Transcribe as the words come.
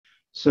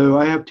So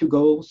I have two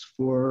goals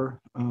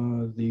for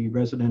the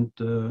resident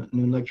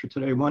noon lecture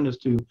today. One is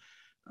to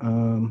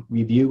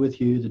review with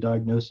you the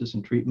diagnosis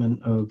and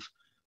treatment of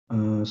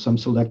some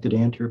selected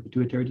anterior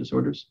pituitary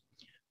disorders.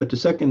 But the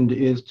second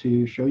is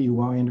to show you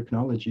why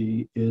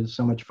endocrinology is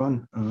so much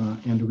fun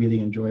and really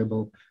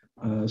enjoyable,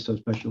 so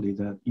especially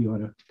that you ought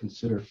to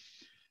consider.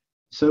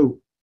 So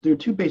there are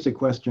two basic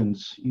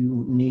questions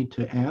you need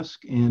to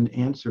ask and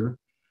answer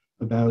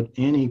about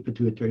any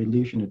pituitary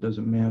lesion. It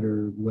doesn't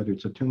matter whether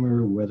it's a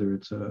tumor, whether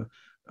it's a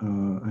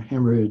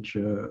hemorrhage,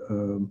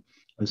 a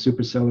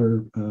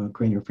suprasellar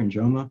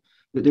craniopharyngioma.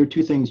 There are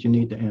two things you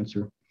need to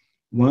answer.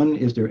 One,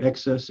 is there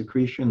excess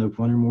secretion of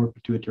one or more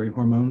pituitary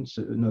hormones?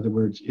 In other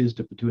words, is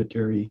the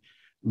pituitary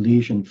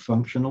lesion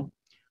functional?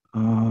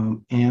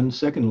 And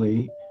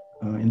secondly,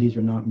 and these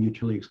are not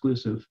mutually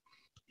exclusive,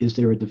 is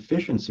there a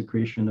deficient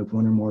secretion of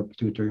one or more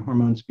pituitary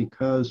hormones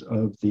because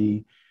of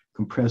the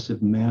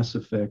compressive mass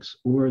effects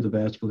or the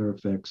vascular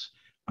effects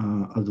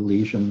of the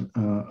lesion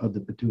of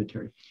the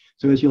pituitary?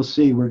 So as you'll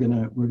see, we're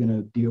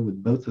gonna deal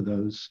with both of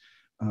those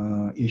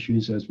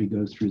issues as we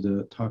go through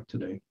the talk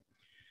today.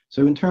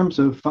 So in terms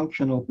of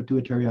functional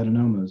pituitary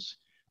adenomas,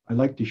 I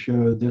like to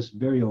show this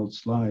very old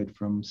slide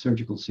from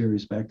surgical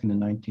series back in the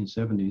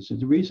 1970s. So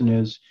the reason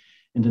is,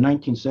 in the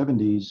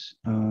 1970s,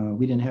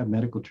 we didn't have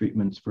medical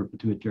treatments for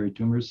pituitary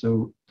tumors,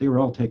 so they were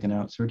all taken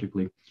out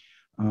surgically.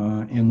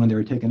 And when they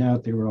were taken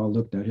out, they were all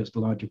looked at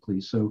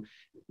histologically. So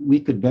we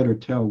could better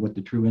tell what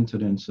the true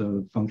incidence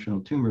of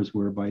functional tumors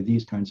were by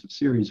these kinds of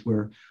series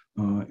where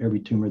every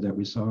tumor that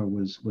we saw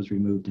was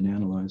removed and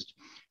analyzed.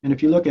 And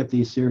if you look at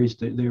these series,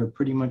 they are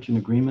pretty much in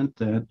agreement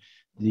that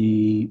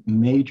the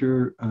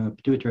major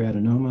pituitary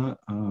adenoma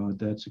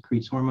that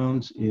secretes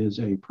hormones is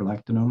a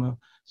prolactinoma,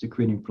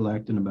 secreting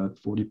prolactin about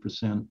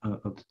 40%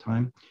 of the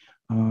time.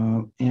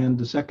 And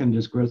the second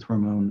is growth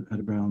hormone at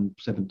around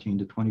 17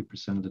 to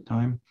 20% of the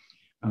time.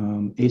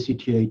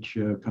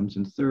 ACTH comes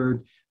in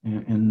third,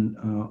 and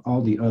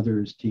all the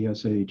others,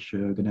 TSH,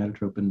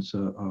 gonadotropins,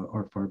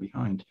 are far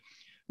behind.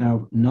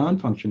 Now,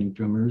 non-functioning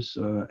tumors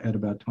at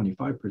about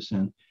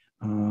 25%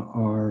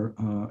 are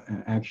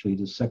actually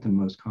the second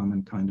most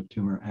common kind of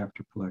tumor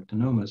after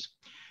prolactinomas.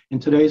 In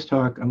today's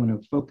talk, I'm going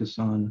to focus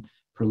on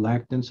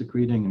prolactin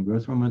secreting and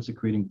growth hormone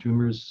secreting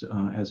tumors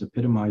as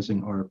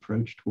epitomizing our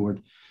approach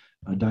toward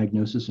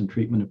diagnosis and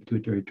treatment of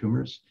pituitary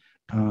tumors.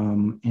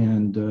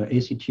 And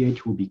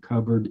ACTH will be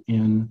covered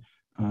in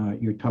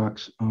your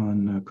talks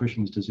on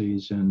Cushing's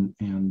disease and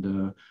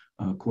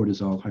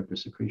cortisol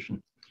hypersecretion.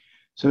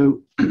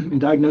 So in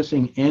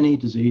diagnosing any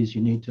disease,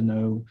 you need to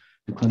know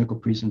the clinical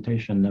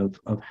presentation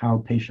of how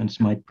patients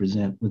might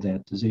present with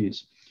that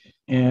disease.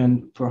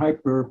 And for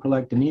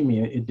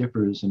hyperprolactinemia, it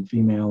differs in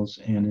females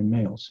and in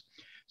males.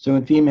 So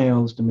in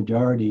females, the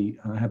majority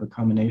have a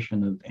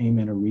combination of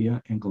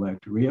amenorrhea and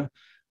galactorrhea,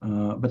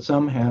 but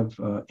some have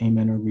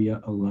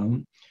amenorrhea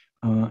alone.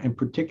 And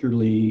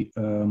particularly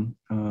in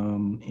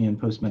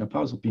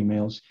postmenopausal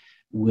females,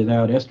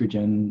 without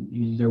estrogen,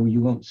 you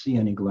won't see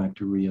any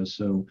galactorrhea.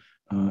 So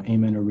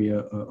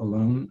amenorrhea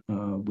alone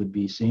would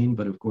be seen,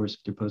 but of course,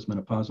 if they're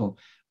postmenopausal,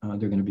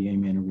 they're going to be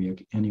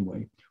amenorrheic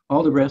anyway.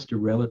 All the rest are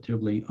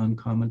relatively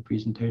uncommon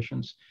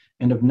presentations.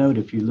 And of note,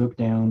 if you look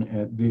down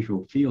at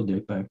visual field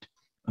defect,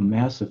 a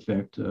mass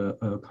effect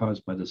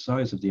caused by the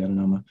size of the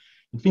adenoma,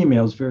 in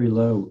females, very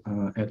low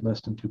at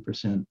less than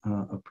 2%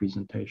 of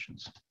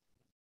presentations.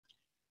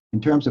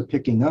 In terms of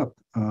picking up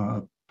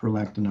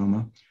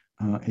prolactinoma,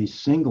 a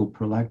single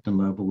prolactin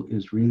level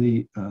is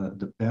really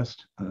the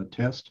best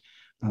test.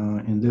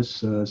 In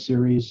this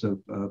series of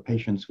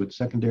patients with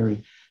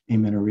secondary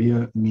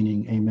amenorrhea,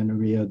 meaning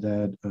amenorrhea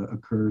that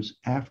occurs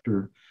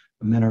after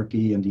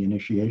menarche and the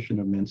initiation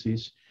of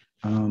menses,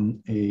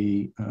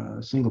 a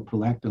single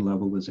prolactin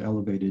level was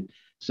elevated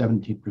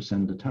 17%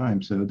 of the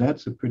time. So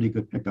that's a pretty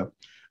good pickup.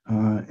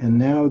 And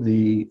now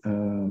the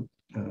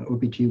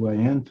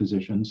OBGYN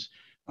physicians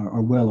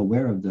are well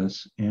aware of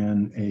this,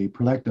 and a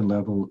prolactin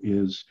level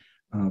is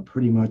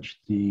pretty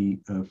much the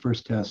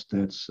first test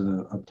that's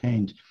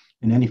obtained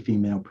in any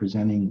female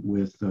presenting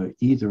with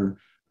either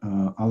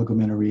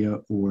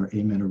oligomenorrhea or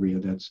amenorrhea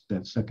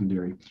that's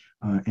secondary.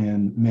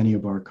 And many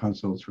of our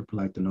consults for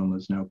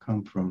prolactinomas now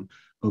come from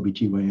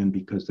OBGYN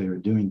because they are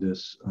doing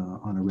this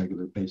on a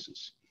regular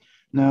basis.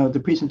 Now, the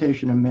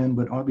presentation in men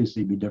would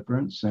obviously be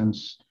different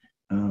since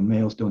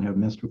males don't have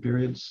menstrual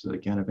periods, they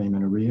can't have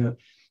amenorrhea,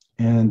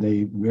 and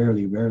they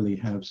rarely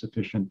have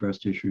sufficient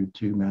breast tissue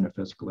to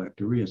manifest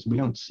galactorrhea. So we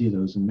don't see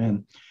those in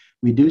men.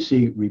 We do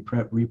see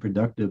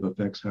reproductive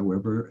effects,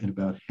 however, in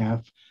about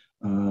half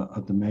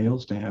of the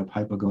males. They have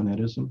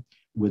hypogonadism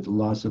with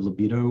loss of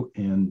libido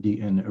and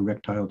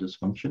erectile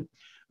dysfunction.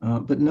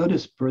 But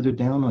notice further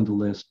down on the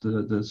list,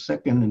 the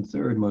second and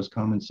third most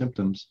common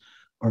symptoms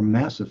are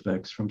mass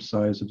effects from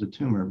size of the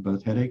tumor,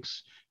 both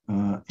headaches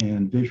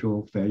and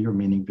visual failure,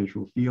 meaning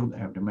visual field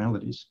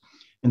abnormalities.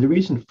 And the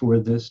reason for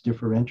this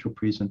differential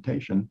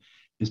presentation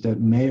is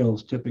that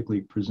males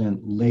typically present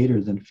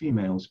later than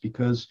females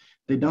because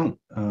they don't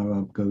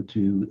go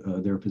to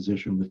their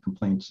physician with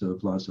complaints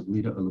of loss of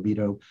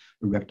libido,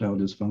 erectile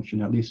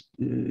dysfunction. At least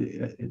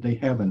they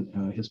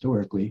haven't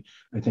historically.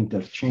 I think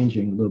that's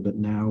changing a little bit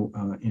now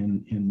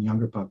in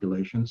younger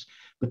populations,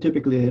 but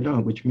typically they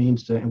don't, which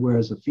means that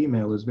whereas a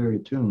female is very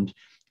attuned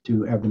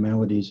to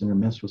abnormalities in her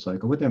menstrual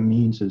cycle, what that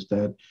means is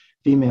that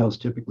females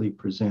typically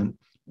present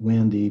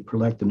when the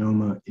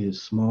prolactinoma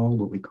is small,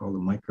 what we call a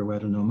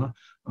microadenoma,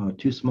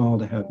 too small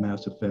to have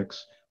mass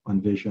effects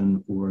on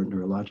vision or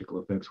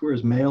neurological effects,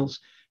 whereas males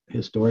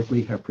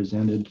historically have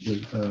presented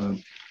with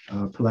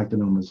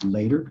prolactinomas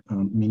later,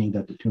 meaning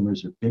that the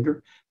tumors are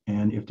bigger.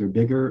 And if they're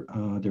bigger,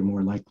 they're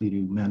more likely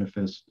to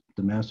manifest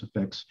the mass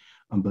effects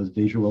on both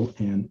visual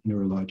and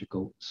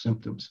neurological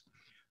symptoms.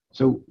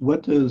 So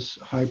what does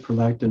high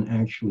prolactin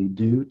actually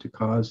do to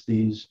cause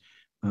these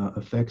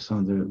effects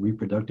on the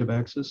reproductive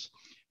axis?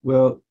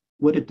 Well,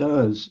 what it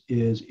does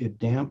is it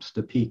damps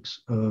the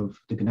peaks of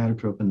the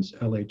gonadotropins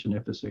LH and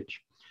FSH.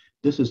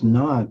 This is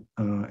not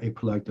a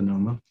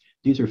prolactinoma.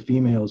 These are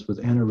females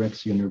with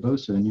anorexia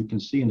nervosa, and you can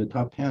see in the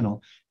top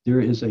panel,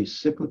 there is a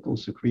cyclical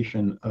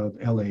secretion of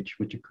LH,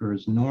 which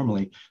occurs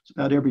normally. It's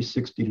about every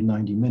 60 to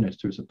 90 minutes,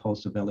 there's a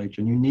pulse of LH,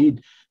 and you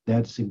need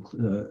that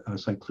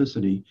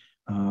cyclicity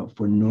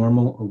for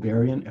normal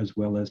ovarian as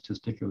well as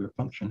testicular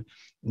function.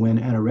 When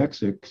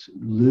anorexics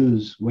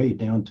lose weight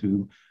down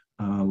to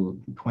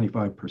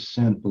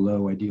 25%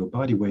 below ideal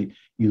body weight,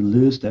 you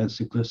lose that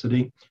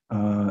cyclicity,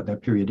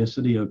 that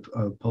periodicity of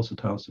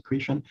pulsatile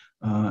secretion,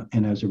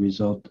 and as a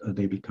result,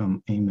 they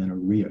become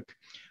amenorrheic.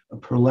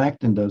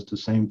 Prolactin does the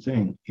same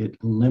thing. It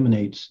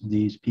eliminates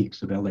these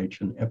peaks of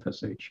LH and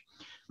FSH.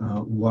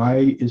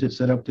 Why is it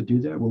set up to do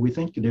that? Well, we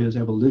think it is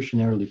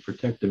evolutionarily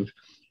protective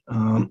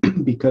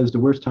because the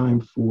worst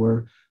time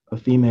for a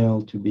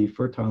female to be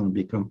fertile and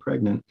become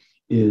pregnant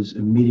is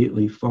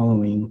immediately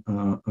following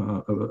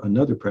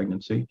another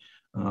pregnancy,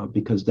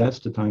 because that's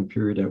the time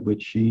period at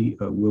which she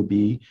will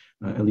be,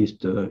 at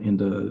least in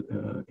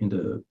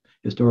the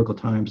historical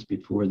times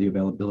before the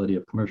availability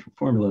of commercial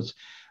formulas,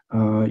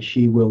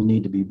 she will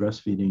need to be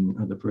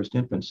breastfeeding the first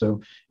infant.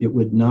 So it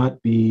would not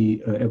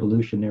be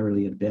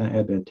evolutionarily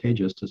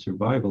advantageous to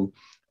survival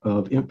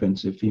of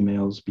infants if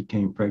females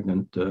became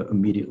pregnant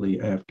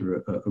immediately after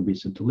a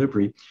recent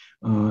delivery.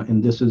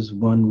 And this is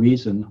one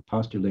reason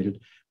postulated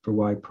for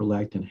why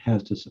prolactin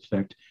has this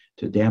effect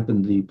to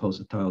dampen the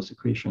pulsatile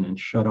secretion and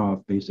shut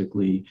off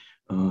basically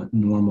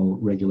normal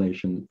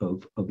regulation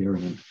of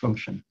ovarian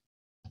function.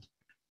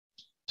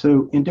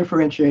 So in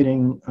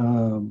differentiating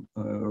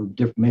or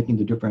making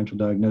the differential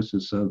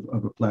diagnosis of a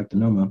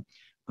prolactinoma,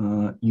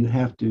 you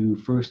have to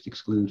first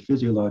exclude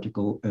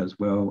physiological as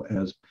well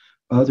as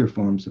other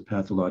forms of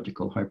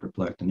pathological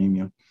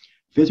hyperprolactinemia.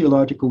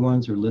 Physiological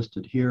ones are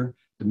listed here.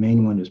 The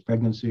main one is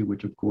pregnancy,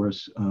 which of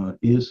course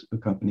is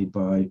accompanied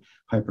by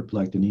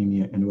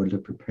hyperprolactinemia in order to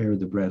prepare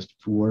the breast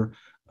for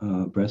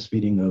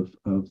breastfeeding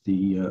of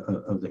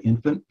the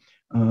infant.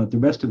 The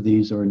rest of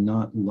these are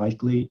not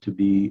likely to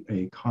be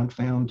a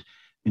confound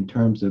in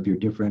terms of your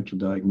differential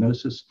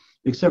diagnosis,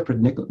 except for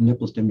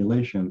nipple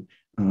stimulation,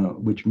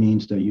 which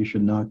means that you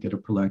should not get a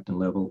prolactin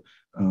level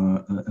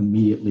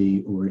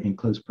immediately or in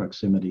close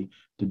proximity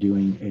to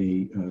doing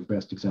a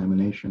breast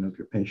examination of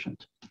your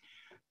patient.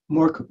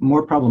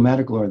 More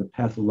problematical are the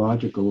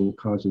pathological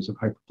causes of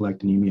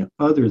hyperprolactinemia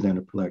other than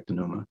a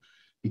prolactinoma,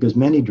 because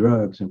many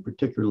drugs, and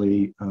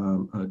particularly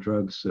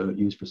drugs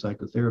used for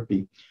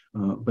psychotherapy,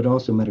 but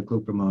also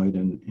metoclopramide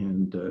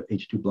and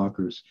H2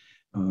 blockers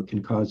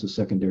can cause a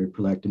secondary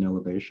prolactin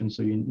elevation.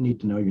 So you need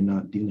to know you're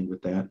not dealing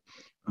with that.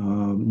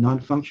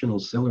 Non-functional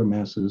cellular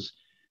masses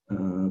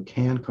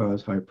can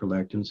cause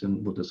hyperprolactins,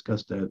 and we'll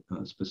discuss that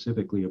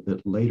specifically a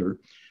bit later.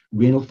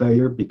 Renal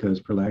failure,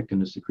 because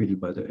prolactin is excreted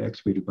by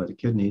the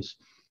kidneys.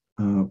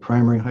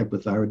 Primary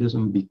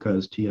hypothyroidism,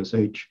 because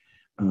TSH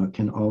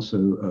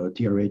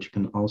TRH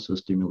can also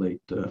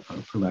stimulate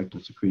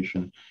prolactin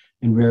secretion,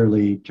 and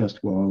rarely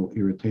chest wall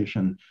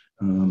irritation,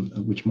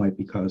 which might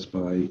be caused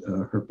by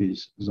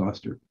herpes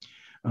zoster.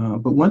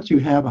 But once you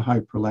have a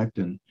high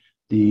prolactin,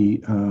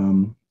 the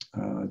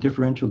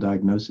differential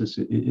diagnosis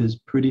is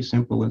pretty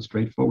simple and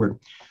straightforward.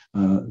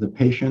 The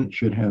patient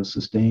should have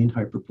sustained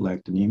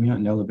hyperprolactinemia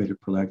and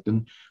elevated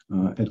prolactin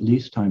at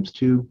least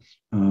 ×2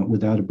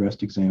 without a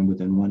breast exam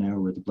within 1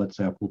 hour of the blood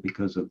sample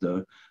because of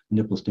the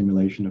nipple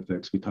stimulation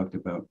effects we talked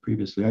about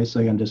previously. I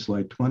say on this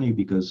slide 20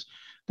 because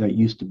that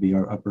used to be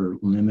our upper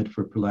limit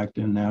for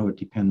prolactin. Now it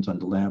depends on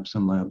the lab.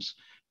 Some labs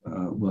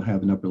will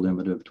have an upper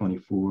limit of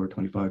 24,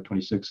 25,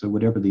 26. So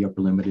whatever the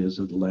upper limit is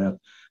of the lab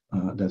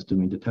that's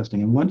doing the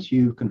testing. And once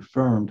you've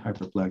confirmed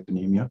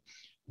hyperprolactinemia,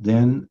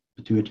 then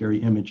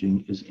pituitary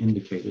imaging is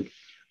indicated.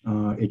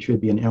 It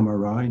should be an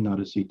MRI, not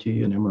a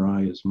CT. An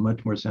MRI is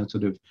much more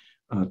sensitive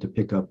to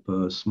pick up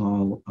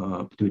small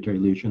pituitary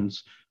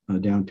lesions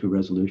down to a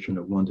resolution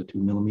of 1 to 2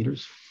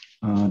 millimeters.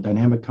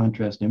 Dynamic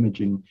contrast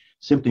imaging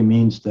simply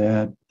means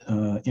that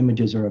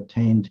images are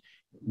obtained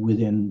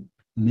within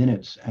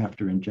minutes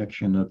after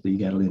injection of the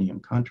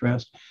gadolinium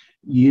contrast.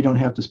 You don't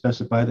have to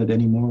specify that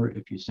anymore.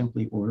 If you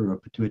simply order a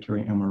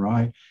pituitary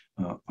MRI,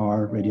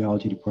 our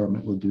radiology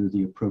department will do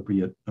the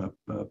appropriate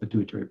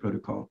pituitary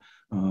protocol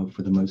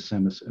for the most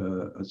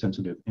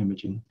sensitive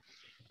imaging.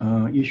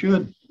 You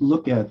should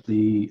look at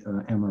the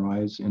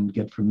MRIs and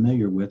get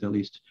familiar with, at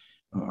least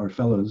our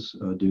fellows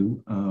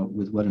do,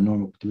 with what a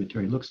normal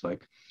pituitary looks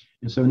like.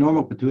 And so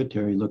normal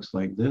pituitary looks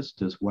like this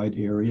white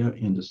area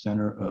in the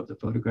center of the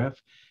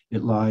photograph.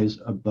 It lies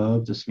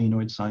above the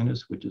sphenoid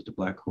sinus, which is the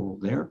black hole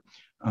there.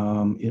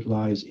 It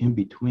lies in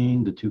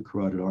between the two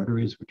carotid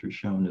arteries, which are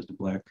shown as the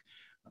black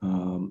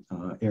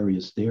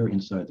areas there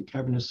inside the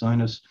cavernous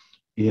sinus.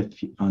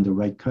 If on the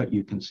right cut,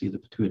 you can see the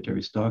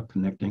pituitary stalk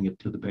connecting it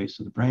to the base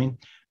of the brain.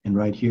 And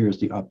right here is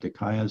the optic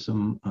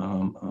chiasm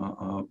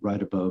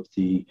right above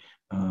the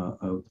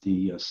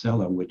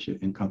sella, which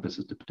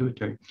encompasses the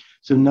pituitary.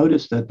 So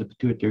notice that the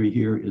pituitary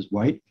here is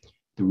white.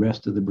 The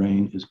rest of the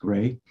brain is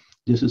gray.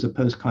 This is a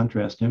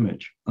post-contrast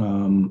image.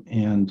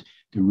 And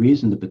the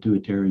reason the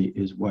pituitary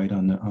is white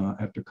on the,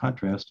 after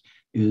contrast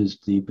is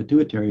the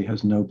pituitary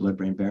has no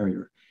blood-brain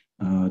barrier.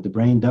 The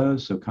brain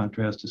does, so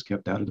contrast is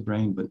kept out of the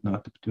brain, but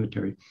not the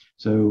pituitary.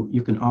 So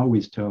you can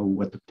always tell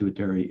what the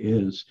pituitary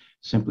is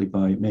simply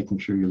by making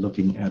sure you're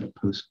looking at a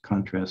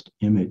post-contrast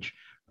image,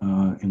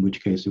 in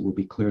which case it will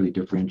be clearly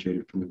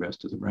differentiated from the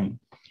rest of the brain.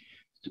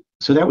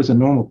 So that was a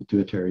normal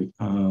pituitary.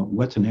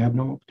 What's an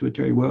abnormal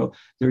pituitary? Well,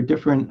 there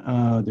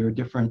are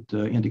different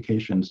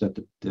indications that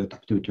the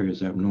pituitary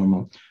is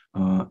abnormal.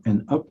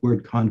 An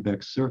upward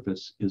convex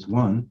surface is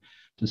one.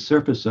 The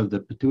surface of the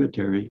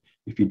pituitary,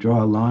 if you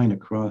draw a line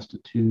across the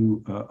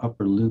two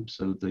upper loops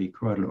of the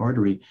carotid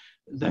artery,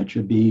 that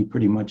should be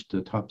pretty much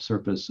the top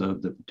surface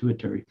of the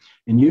pituitary.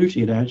 And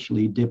usually it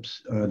actually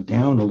dips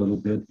down a little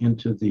bit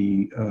into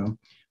the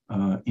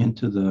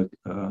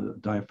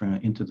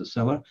diaphragm, into the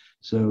sella.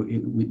 So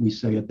we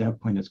say at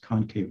that point it's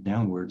concave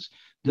downwards.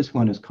 This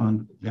one is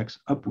convex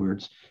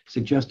upwards,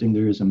 suggesting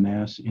there is a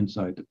mass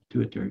inside the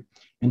pituitary.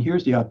 And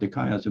here's the optic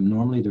chiasm.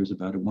 Normally there's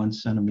about a 1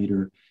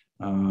 centimeter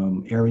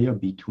area of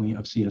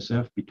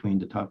CSF between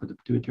the top of the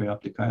pituitary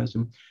optic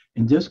chiasm.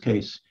 In this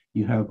case,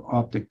 you have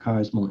optic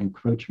chiasmal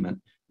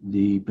encroachment.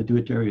 The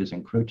pituitary is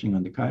encroaching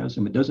on the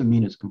chiasm. It doesn't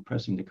mean it's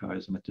compressing the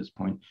chiasm at this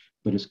point,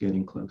 but it's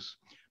getting close.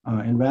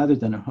 And rather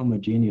than a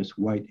homogeneous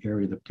white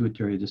area of the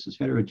pituitary, this is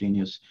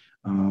heterogeneous,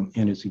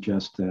 and it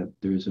suggests that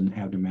there is an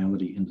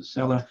abnormality in the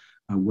sella,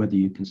 whether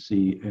you can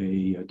see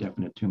a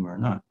definite tumor or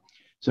not.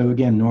 So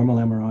again, normal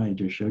MRI, I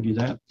just showed you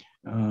that.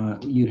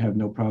 You'd have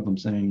no problem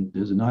saying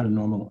this is not a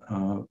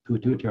normal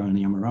pituitary on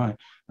the MRI.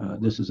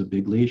 This is a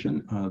big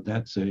lesion.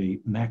 That's a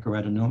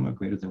macroadenoma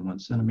greater than 1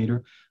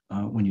 centimeter.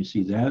 When you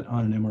see that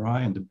on an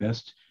MRI, and the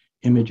best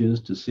images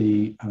to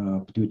see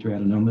pituitary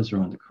adenomas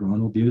are on the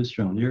coronal views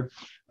shown here,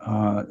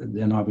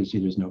 then obviously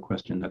there's no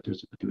question that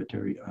there's a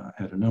pituitary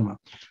adenoma.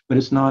 But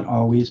it's not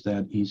always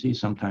that easy.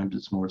 Sometimes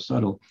it's more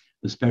subtle,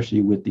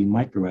 especially with the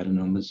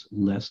microadenomas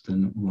less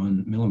than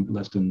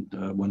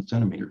 1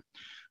 centimeter.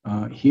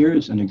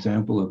 Here's an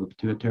example of a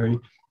pituitary.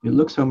 It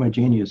looks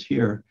homogeneous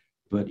here,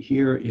 but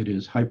here it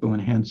is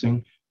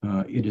hypoenhancing.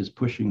 It is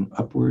pushing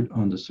upward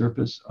on the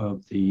surface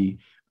of the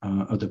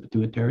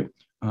pituitary,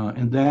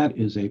 and that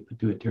is a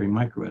pituitary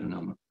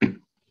microadenoma.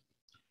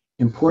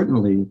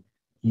 Importantly,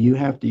 you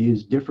have to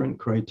use different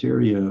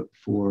criteria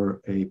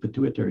for a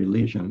pituitary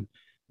lesion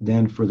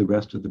than for the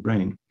rest of the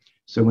brain.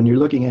 So when you're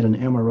looking at an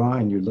MRI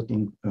and you're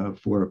looking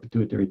for a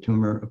pituitary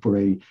tumor, for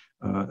a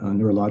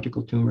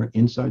neurological tumor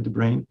inside the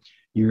brain,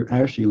 you're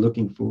actually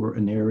looking for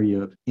an area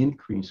of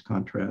increased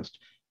contrast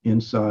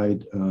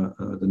inside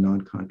the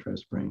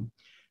non-contrast brain.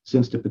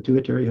 Since the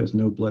pituitary has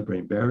no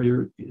blood-brain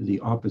barrier, the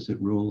opposite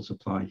rules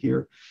apply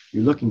here.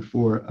 You're looking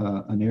for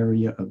an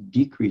area of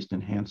decreased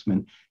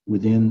enhancement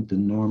within the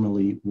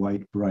normally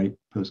white, bright,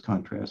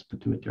 post-contrast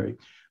pituitary.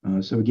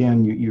 So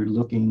again, you're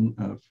looking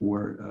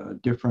for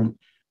different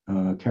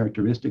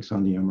characteristics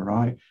on the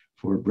MRI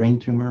for a brain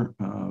tumor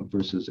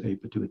versus a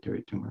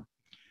pituitary tumor.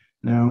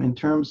 Now, in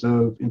terms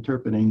of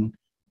interpreting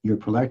your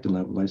prolactin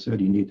level, I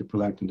said you need the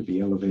prolactin to be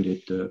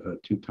elevated 2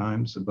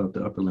 times above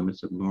the upper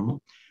limits of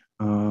normal.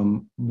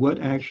 What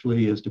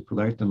actually is the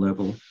prolactin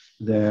level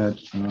that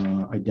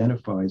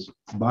identifies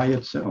by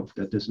itself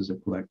that this is a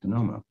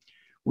prolactinoma?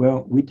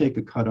 Well, we take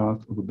a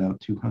cutoff of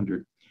about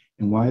 200.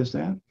 And why is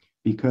that?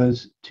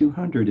 Because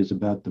 200 is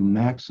about the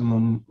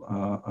maximum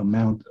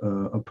amount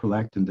of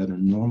prolactin that a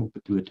normal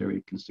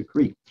pituitary can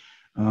secrete.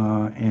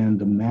 And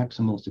the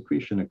maximal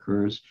secretion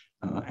occurs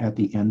at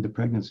the end of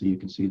pregnancy. You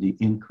can see the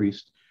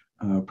increased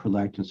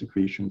prolactin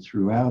secretion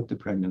throughout the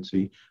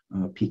pregnancy,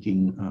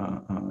 peaking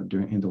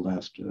in the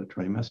last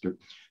trimester.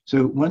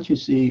 So once you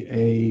see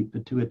a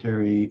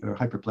pituitary or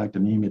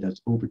hyperprolactinemia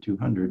that's over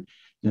 200,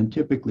 then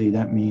typically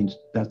that means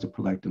that's a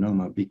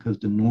prolactinoma, because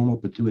the normal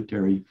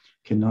pituitary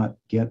cannot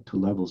get to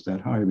levels that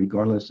high,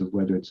 regardless of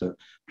whether it's a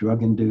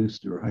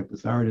drug-induced or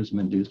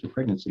hypothyroidism-induced or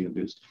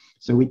pregnancy-induced.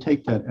 So we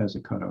take that as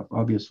a cutoff.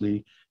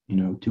 Obviously,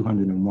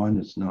 201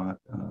 is not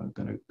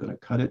going to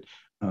cut it.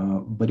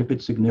 But if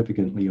it's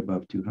significantly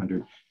above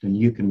 200, then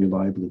you can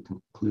reliably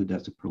conclude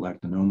that's a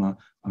prolactinoma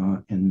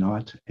and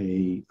not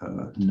a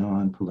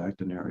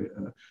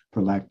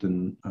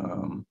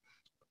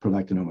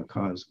prolactinoma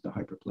caused the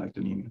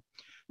hyperprolactinemia.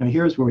 Now,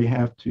 here's where we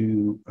have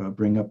to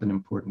bring up an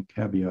important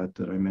caveat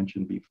that I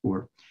mentioned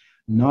before.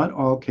 Not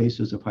all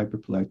cases of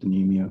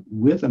hyperprolactinemia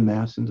with a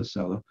mass in the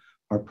sella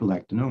are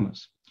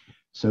prolactinomas.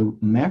 So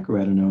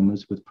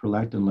macroadenomas with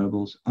prolactin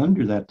levels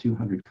under that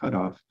 200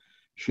 cutoff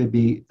should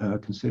be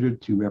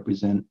considered to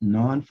represent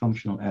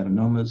non-functional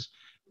adenomas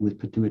with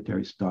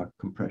pituitary stalk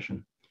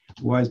compression.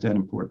 Why is that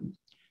important?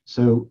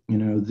 So,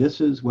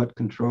 this is what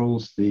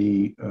controls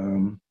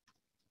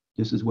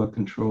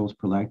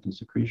prolactin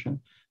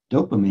secretion.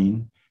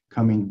 Dopamine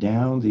coming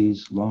down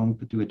these long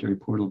pituitary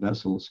portal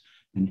vessels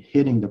and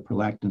hitting the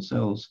prolactin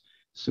cells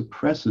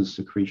suppresses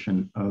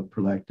secretion of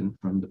prolactin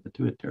from the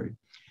pituitary.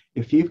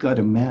 If you've got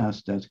a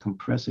mass that's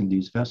compressing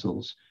these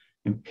vessels,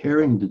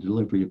 impairing the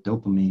delivery of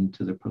dopamine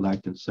to the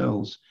prolactin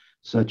cells,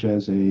 such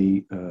as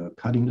a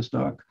cutting the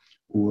stalk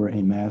or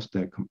a mass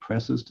that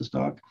compresses the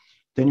stalk,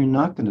 then you're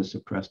not going to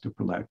suppress the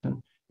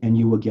prolactin and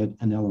you will get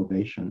an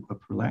elevation of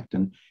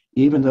prolactin,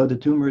 even though the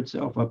tumor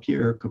itself up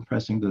here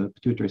compressing the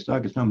pituitary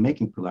stalk is not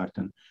making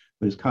prolactin,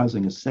 but is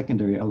causing a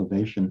secondary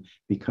elevation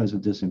because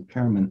of this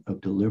impairment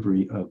of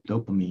delivery of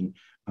dopamine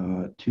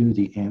to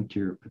the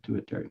anterior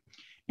pituitary.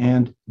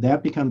 And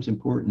that becomes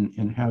important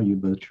in how you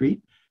both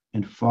treat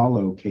and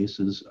follow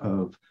cases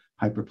of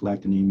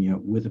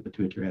hyperprolactinemia with a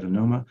pituitary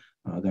adenoma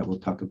that we'll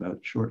talk about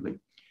shortly.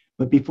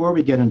 But before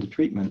we get into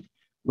treatment,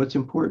 what's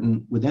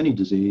important with any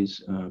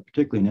disease,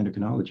 particularly in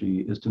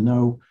endocrinology, is to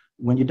know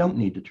when you don't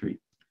need to treat.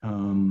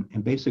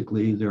 And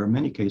basically, there are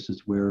many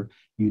cases where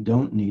you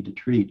don't need to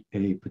treat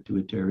a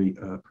pituitary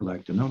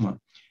prolactinoma.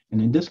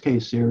 And in this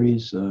case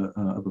series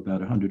of about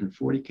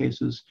 140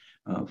 cases,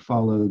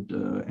 followed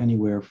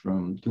anywhere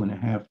from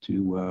 2.5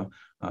 to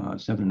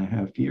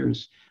 7.5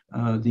 years,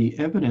 the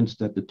evidence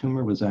that the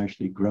tumor was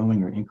actually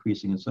growing or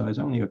increasing in size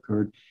only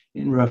occurred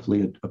in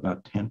roughly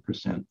about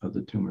 10% of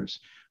the tumors.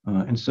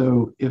 And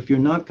so if you're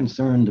not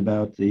concerned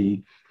about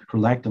the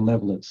prolactin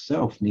level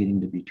itself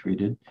needing to be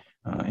treated,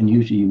 and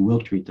usually you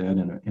will treat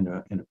that in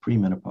a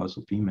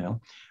premenopausal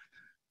female,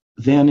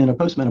 then in a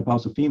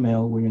postmenopausal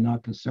female, where you're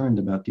not concerned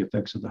about the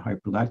effects of the high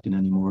prolactin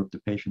anymore, if the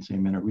patient's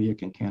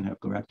amenorrheic and can't have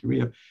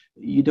cholactorrhea,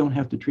 you don't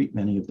have to treat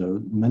many of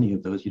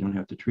those you don't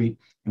have to treat,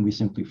 and we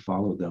simply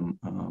follow them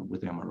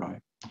with MRI.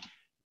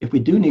 If we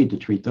do need to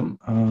treat them,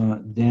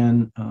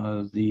 then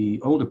the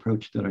old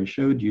approach that I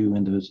showed you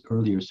in those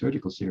earlier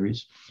surgical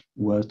series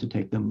was to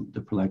take the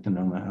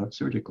prolactinoma out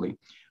surgically.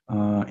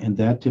 And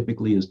that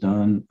typically is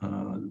done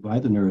by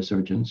the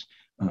neurosurgeons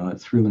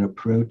through an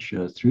approach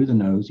through the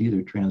nose,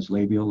 either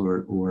translabial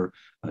or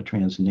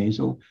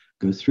transnasal,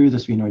 go through the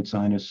sphenoid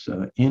sinus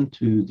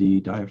into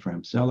the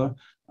diaphragm sella,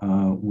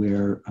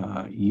 where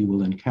you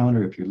will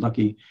encounter, if you're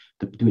lucky,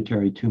 the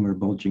pituitary tumor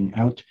bulging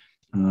out,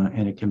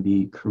 and it can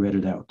be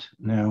carotid out.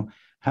 Now,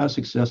 how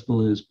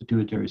successful is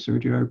pituitary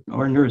surgery?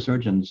 Our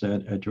neurosurgeons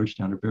at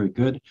Georgetown are very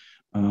good,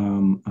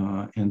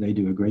 and they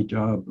do a great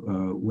job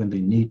when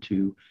they need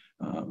to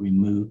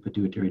remove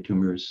pituitary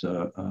tumors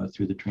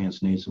through the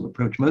transnasal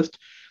approach. Most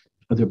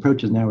of the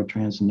approaches now are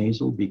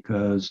transnasal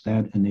because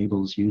that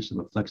enables use of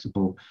a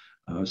flexible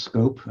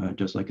scope,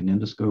 just like an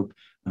endoscope,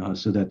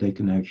 so that they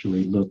can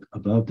actually look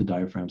above the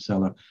diaphragm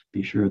sella,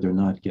 be sure they're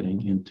not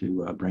getting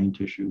into brain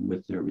tissue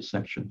with their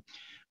resection.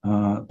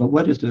 But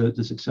what is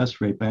the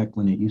success rate back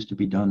when it used to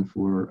be done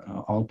for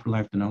all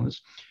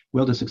prolactinomas?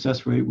 Well, the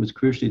success rate was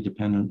crucially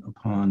dependent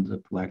upon the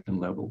prolactin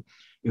level.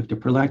 If the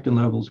prolactin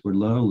levels were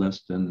low,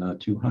 less than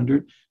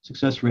 200,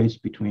 success rates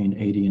between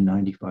 80 and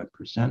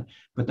 95%.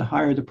 But the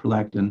higher the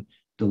prolactin,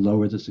 the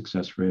lower the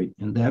success rate.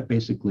 And that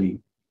basically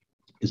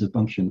is a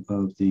function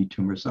of the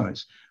tumor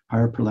size.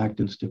 Higher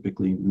prolactins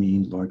typically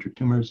mean larger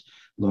tumors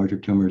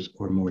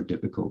are more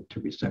difficult to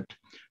resect.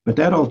 But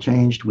that all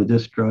changed with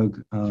this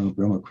drug,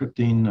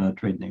 bromocriptine,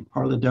 trade name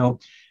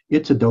Parladel.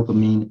 It's a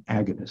dopamine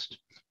agonist.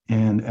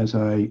 And as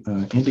I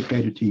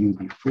indicated to you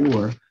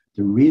before,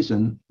 the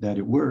reason that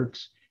it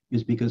works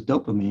is because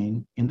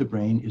dopamine in the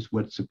brain is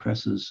what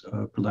suppresses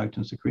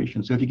prolactin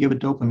secretion. So if you give a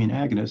dopamine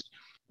agonist,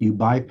 you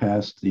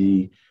bypass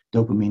the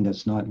dopamine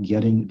that's not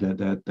getting,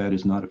 that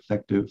is not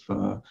effective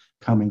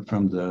coming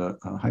from the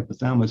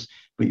hypothalamus,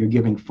 but you're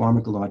giving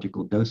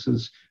pharmacological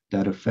doses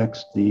that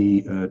affects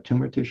the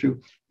tumor tissue,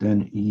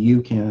 then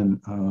you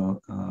can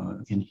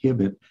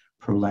inhibit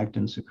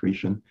prolactin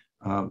secretion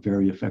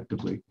very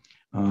effectively.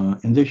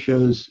 And this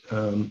shows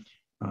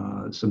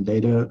some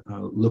data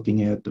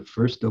looking at the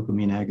first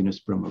dopamine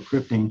agonist,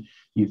 bromocriptine.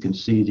 You can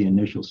see the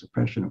initial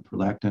suppression of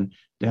prolactin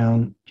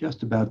down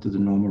just about to the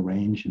normal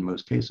range in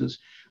most cases.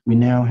 We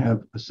now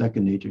have a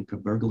second agent,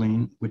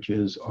 cabergoline, which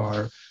is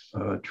our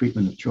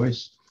treatment of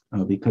choice.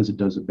 because it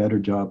does a better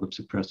job of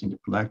suppressing the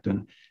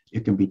prolactin.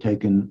 It can be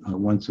taken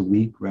once a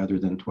week rather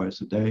than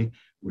twice a day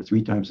or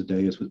 3 times a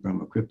day, as with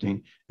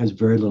bromocriptine. Has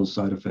very little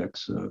side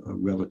effects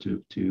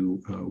relative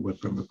to what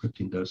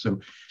bromocriptine does. So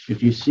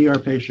if you see our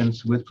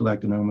patients with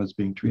prolactinomas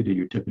being treated,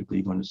 you're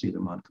typically going to see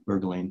them on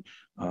cabergoline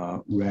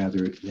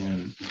rather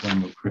than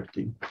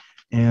bromocriptine.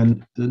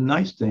 And the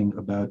nice thing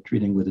about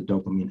treating with a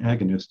dopamine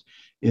agonist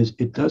is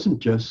it doesn't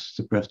just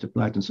suppress the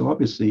prolactin. So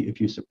obviously,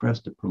 if you suppress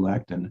the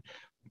prolactin,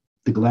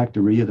 the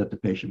galactorrhea that the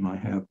patient might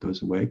have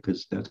goes away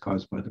because that's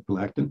caused by the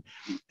prolactin.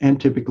 And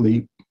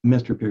typically,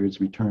 menstrual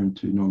periods return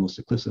to normal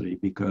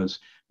cyclicity because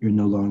you're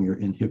no longer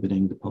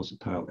inhibiting the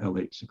pulsatile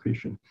LH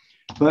secretion.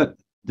 But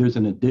there's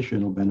an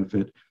additional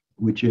benefit,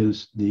 which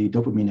is the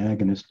dopamine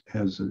agonist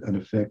has an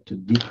effect to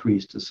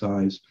decrease the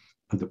size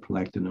of the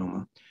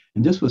prolactinoma.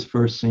 And this was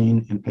first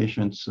seen in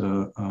patients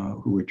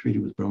who were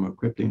treated with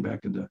bromocriptine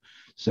back in the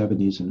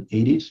 70s and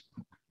 80s.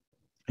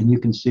 And you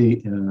can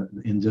see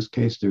in this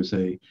case, there's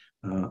a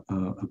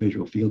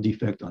visual field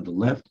defect on the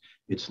left.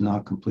 It's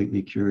not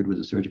completely cured with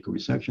a surgical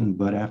resection,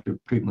 but after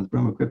treatment with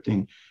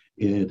bromocriptine,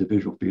 the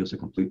visual fields are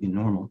completely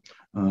normal.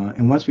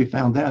 And once we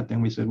found that,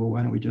 then we said, well,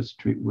 why don't we just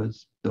treat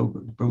with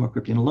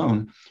bromocriptine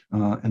alone?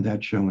 And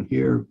that's shown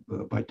here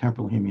by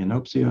temporal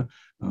hemianopsia.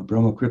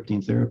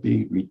 Bromocriptine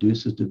therapy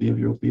reduces the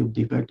visual field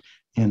defect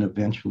and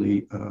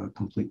eventually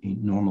completely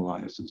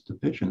normalizes the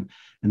vision.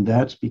 And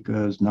that's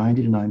because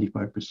 90 to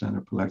 95%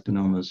 of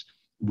prolactinomas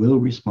will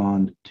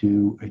respond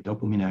to a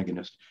dopamine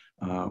agonist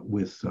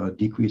with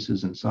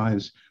decreases in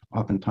size,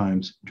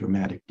 oftentimes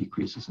dramatic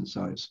decreases in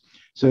size.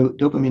 So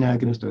dopamine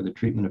agonists are the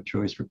treatment of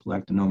choice for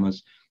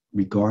prolactinomas,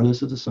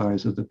 regardless of the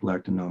size of the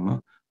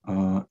prolactinoma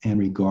and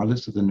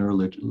regardless of the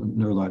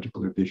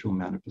neurological or visual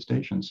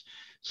manifestations.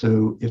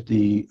 So if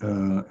the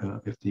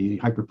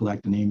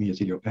hyperprolactinemia is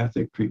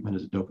idiopathic, treatment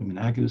is a dopamine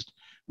agonist,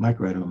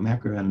 microadenoma,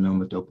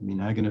 macroadenoma, dopamine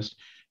agonist,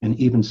 and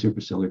even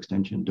supercellular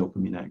extension,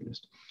 dopamine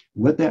agonist.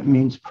 What that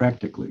means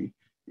practically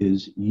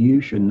is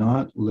you should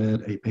not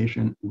let a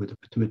patient with a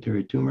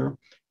pituitary tumor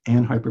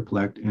and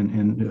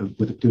hyperprolactin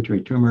with a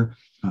pituitary tumor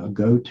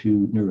go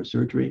to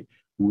neurosurgery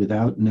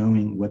without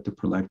knowing what the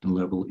prolactin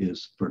level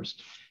is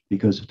first.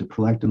 Because if the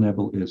prolactin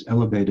level is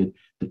elevated,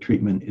 the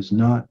treatment is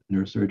not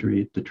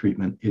neurosurgery, the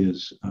treatment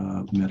is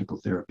medical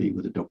therapy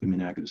with a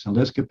dopamine agonist. Now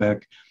let's get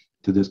back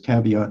to this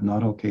caveat.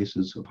 Not all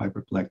cases of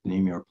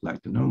hyperprolactinemia are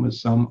prolactinomas.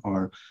 Some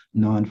are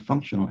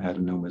non-functional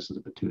adenomas of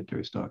the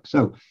pituitary stalk.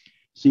 So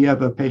you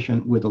have a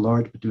patient with a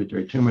large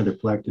pituitary tumor, their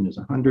prolactin is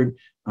 100,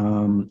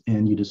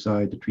 and you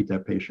decide to treat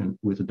that patient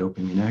with a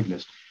dopamine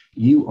agonist.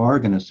 You are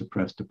going to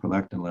suppress the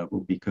prolactin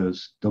level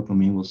because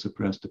dopamine will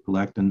suppress the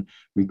prolactin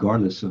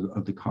regardless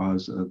of the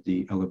cause of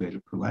the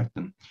elevated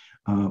prolactin.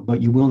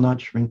 But you will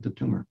not shrink the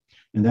tumor.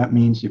 And that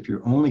means if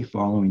you're only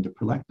following the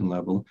prolactin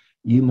level,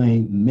 you may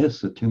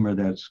miss a tumor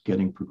that's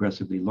getting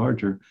progressively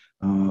larger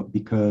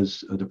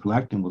because the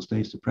prolactin will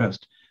stay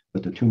suppressed,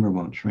 but the tumor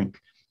won't shrink.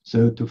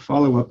 So to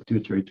follow up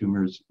pituitary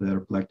tumors that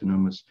are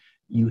prolactinomas,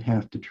 you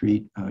have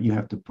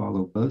to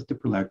follow both the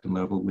prolactin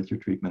level with your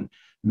treatment,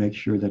 make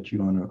sure that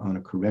you're on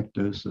a correct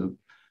dose of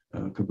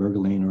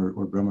cabergoline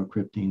or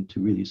bromocriptine to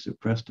really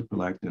suppress the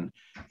prolactin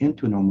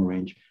into a normal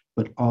range,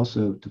 but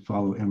also to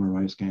follow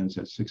MRI scans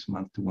at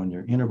 6-month to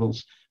 1-year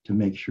intervals to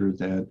make sure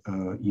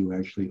that you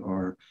actually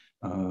are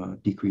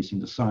decreasing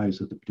the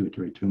size of the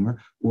pituitary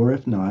tumor, or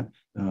if not,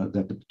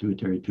 that the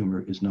pituitary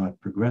tumor is not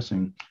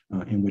progressing,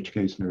 in which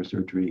case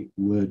neurosurgery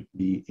would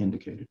be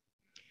indicated.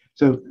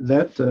 So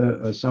that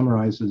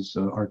summarizes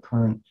our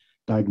current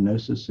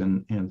diagnosis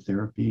and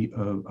therapy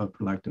of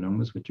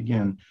prolactinomas, which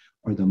again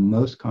are the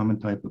most common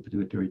type of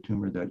pituitary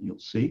tumor that you'll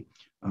see.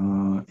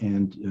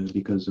 And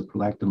because the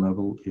prolactin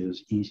level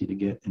is easy to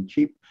get and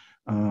cheap,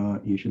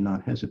 you should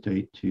not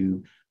hesitate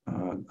to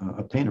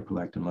obtain a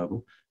prolactin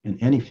level in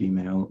any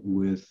female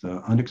with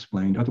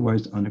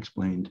otherwise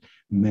unexplained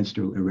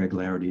menstrual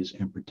irregularities,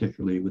 and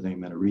particularly with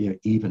amenorrhea,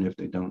 even if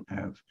they don't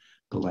have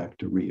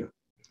galactorrhea.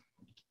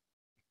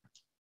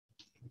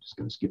 I'm just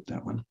going to skip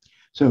that one.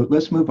 So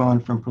let's move on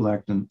from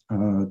prolactin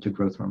to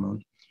growth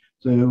hormone.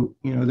 So,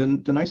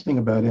 the nice thing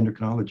about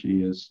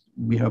endocrinology is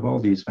we have all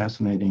these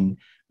fascinating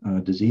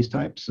disease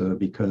types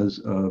because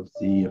of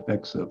the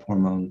effects of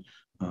hormone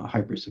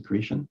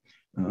hypersecretion.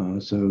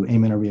 So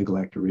amenorrhea,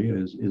 galactorrhea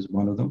is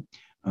one of them.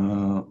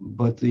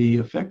 But the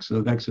effects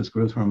of excess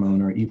growth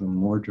hormone are even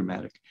more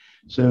dramatic.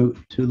 So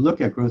to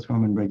look at growth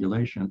hormone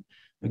regulation,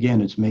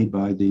 again, it's made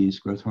by these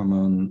growth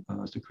hormone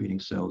secreting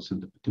cells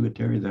in the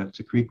pituitary that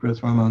secrete growth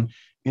hormone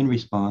in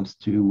response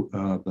to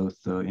both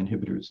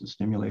inhibitors and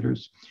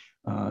stimulators.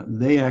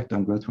 They act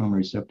on growth hormone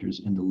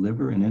receptors in the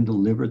liver, and in the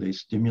liver, they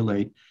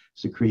stimulate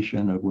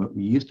secretion of what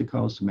we used to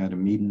call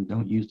somatomedin.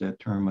 Don't use that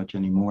term much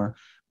anymore.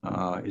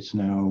 It's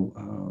now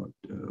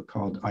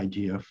called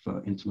IGF,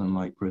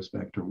 insulin-like growth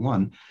factor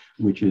 1,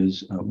 which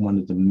is one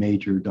of the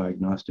major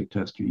diagnostic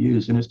tests you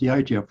use. And it's the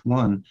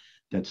IGF-1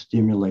 that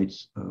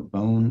stimulates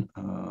bone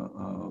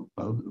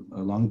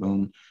long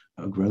bone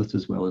growth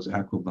as well as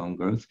acral bone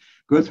growth.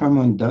 Growth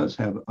hormone does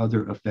have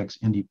other effects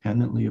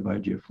independently of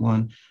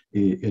IGF-1.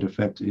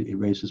 It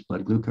raises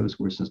blood glucose,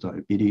 worsens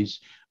diabetes.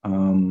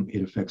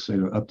 It affects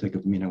cellular uptake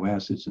of amino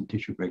acids and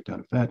tissue breakdown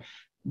of fat.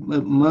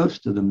 But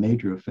most of the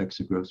major effects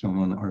of growth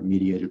hormone are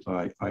mediated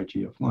by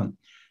IGF-1.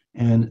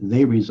 And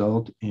they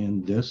result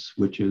in this,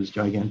 which is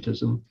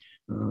gigantism.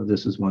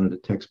 This is one of the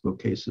textbook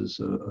cases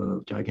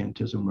of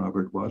gigantism.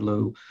 Robert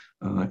Wadlow,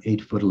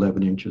 8 foot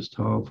 11 inches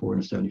tall,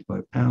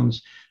 475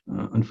 pounds.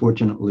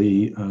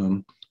 Unfortunately,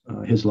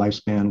 his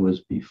lifespan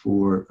was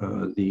before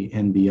the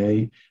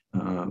NBA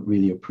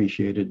really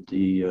appreciated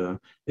the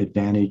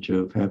advantage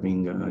of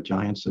having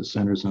giants as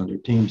centers on their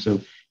team. So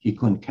he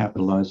couldn't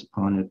capitalize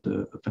upon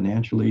it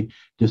financially.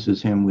 This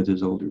is him with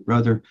his older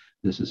brother.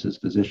 This is his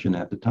physician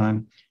at the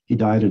time. He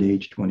died at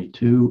age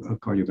 22 of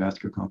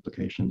cardiovascular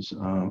complications,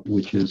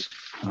 which is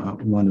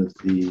one of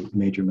the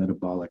major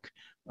metabolic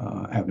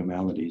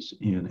abnormalities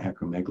in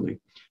acromegaly.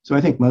 So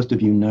I think most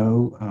of you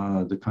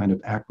know the kind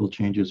of acral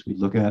changes we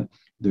look at.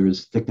 There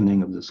is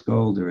thickening of the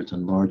skull. There is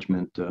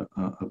enlargement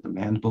of the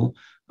mandible.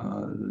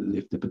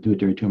 If the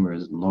pituitary tumor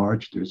is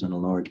enlarged, there's an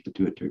enlarged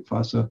pituitary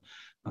fossa.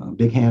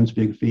 Big hands,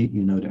 big feet,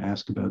 you know to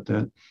ask about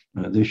that.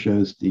 This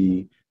shows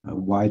the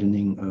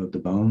widening of the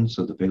bones,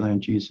 so the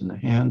phalanges in the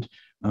hand.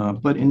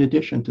 But in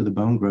addition to the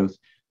bone growth,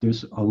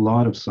 there's a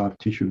lot of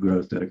soft tissue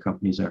growth that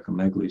accompanies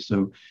acromegaly.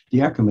 So the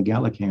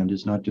acromegalic hand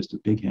is not just a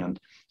big hand.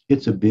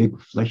 It's a big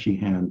fleshy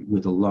hand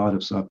with a lot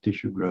of soft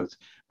tissue growth,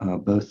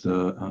 both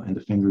in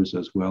the fingers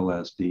as well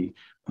as the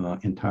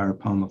entire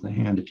palm of the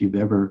hand. If you've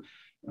ever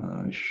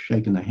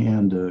shook the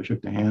hand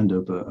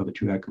of a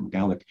true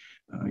acromegalic,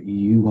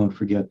 you won't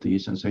forget the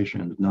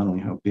sensation of not only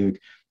how big,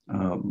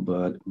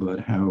 but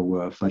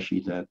how fleshy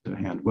that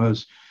hand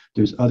was.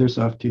 There's other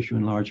soft tissue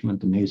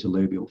enlargement. The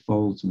nasolabial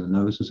folds and the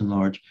nose is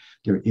enlarged.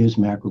 There is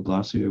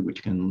macroglossia,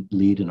 which can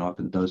lead and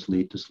often does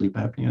lead to sleep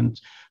apnea.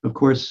 And of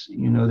course,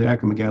 you know, the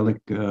acromegalic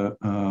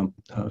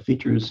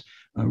features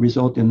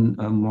result in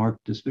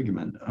marked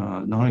disfigurement.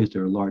 Not only is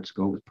there a large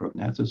skull with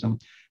prognathism,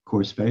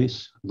 coarse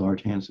face,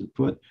 large hands and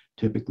foot,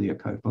 typically a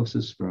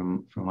kyphosis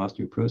from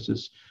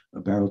osteoporosis, a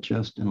barrel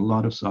chest, and a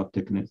lot of soft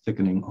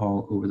thickening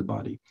all over the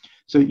body.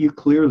 So you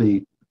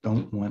clearly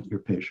don't want your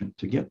patient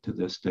to get to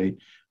this state.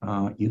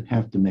 You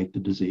have to make the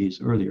disease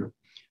earlier.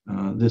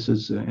 And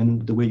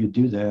the way you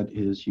do that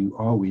is you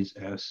always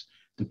ask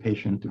the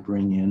patient to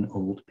bring in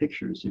old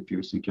pictures if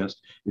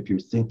you're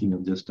thinking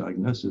of this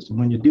diagnosis. And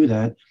when you do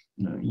that,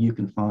 you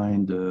can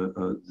find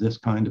this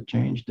kind of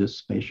change.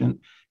 This patient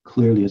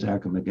clearly is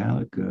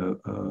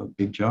acromegalic,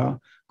 big jaw,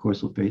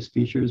 corsal face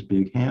features,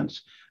 big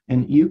hands.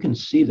 And you can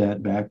see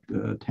that back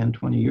 10,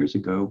 20 years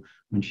ago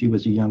when she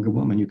was a younger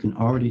woman. You can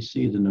already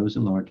see the nose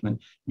enlargement.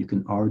 You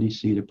can already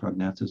see the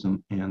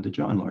prognathism and the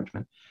jaw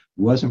enlargement.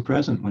 Wasn't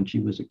present when she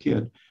was a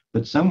kid,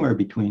 but somewhere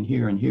between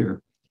here and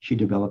here, she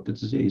developed the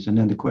disease. And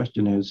then the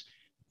question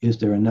is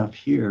there enough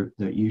here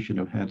that you should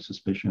have had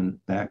suspicion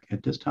back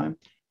at this time?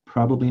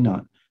 Probably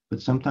not.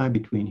 But sometime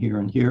between here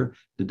and here,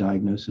 the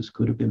diagnosis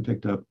could have been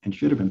picked up and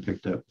should have been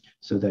picked up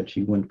so that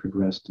she wouldn't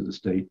progress to the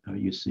state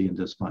you see in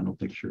this final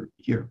picture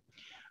here.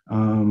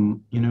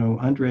 You know,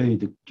 Andre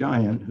the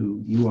Giant,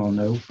 who you all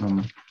know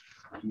from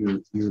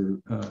your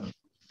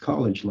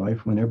college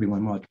life when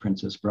everyone watched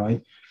Princess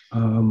Bride,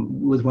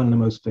 was one of the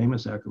most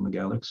famous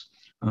acromegalics.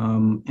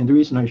 And the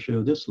reason I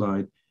show this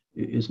slide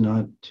is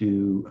not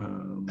to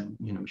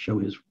show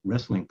his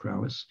wrestling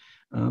prowess,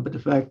 but the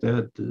fact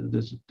that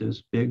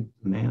this big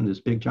man,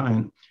 this big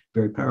giant,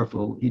 very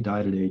powerful, he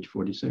died at age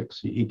 46.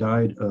 He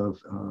died of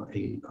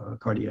a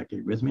cardiac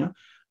arrhythmia,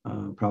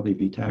 probably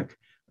VTAC,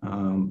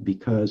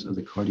 because of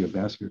the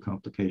cardiovascular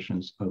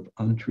complications of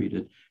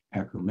untreated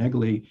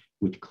acromegaly,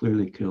 which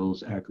clearly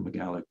kills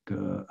acromegalics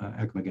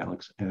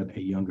at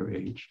a younger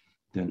age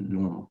than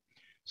normal.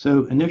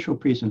 So initial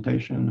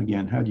presentation,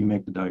 again, how do you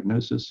make the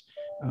diagnosis?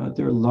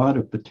 There are a lot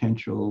of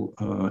potential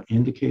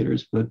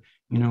indicators, but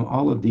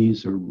all of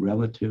these are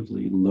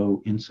relatively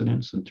low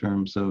incidence in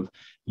terms of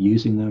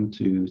using them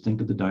to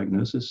think of the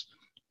diagnosis.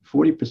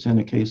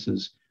 40% of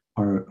cases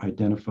are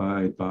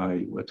identified by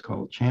what's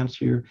called chance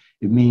here.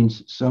 It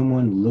means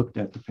someone looked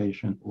at the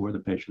patient or the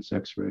patient's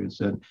x-ray and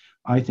said,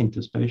 I think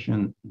this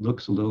patient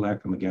looks a little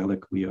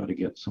acromegalic, we ought to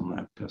get some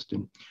lab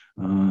testing.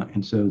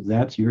 And so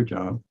that's your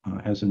job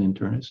as an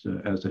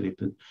internist, as an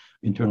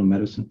internal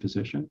medicine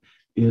physician,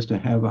 is to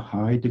have a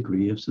high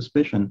degree of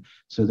suspicion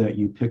so that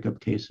you pick up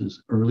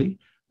cases early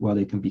while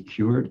they can be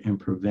cured and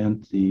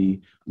prevent the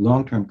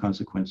long-term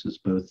consequences,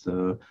 both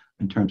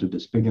in terms of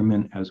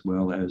disfigurement as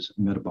well as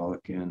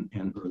metabolic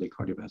and early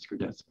cardiovascular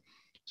death.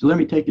 So let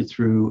me take you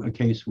through a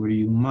case where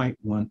you might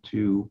want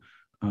to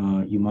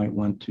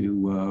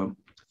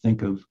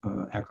think of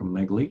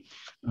acromegaly.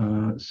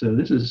 So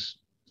this is,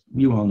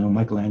 you all know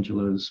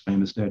Michelangelo's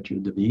famous statue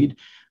of David,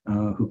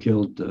 who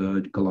killed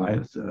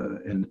Goliath,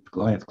 and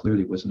Goliath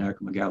clearly was an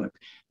acromegalic.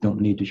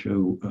 Don't need to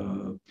show,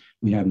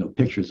 we have no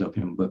pictures of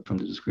him, but from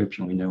the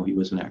description we know he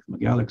was an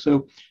acromegalic.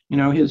 So,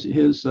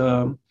 his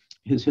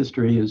his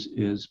history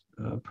is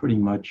pretty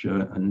much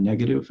a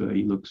negative.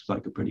 He looks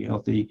like a pretty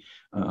healthy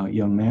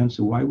young man.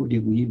 So why would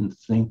we even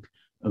think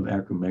of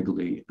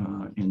acromegaly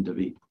in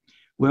David?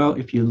 Well,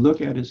 if you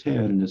look at his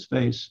head and his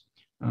face,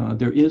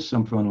 there is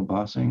some frontal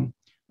bossing.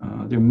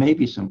 There may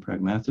be some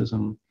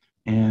pragmatism,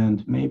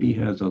 and maybe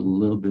has a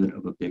little bit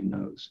of a big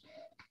nose.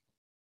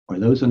 Are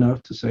those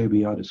enough to say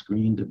we ought to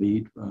screen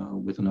David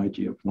with an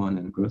IGF-1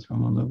 and growth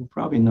hormone level?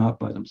 Probably not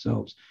by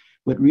themselves.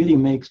 What really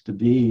makes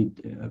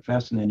David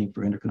fascinating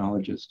for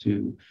endocrinologists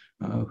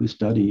who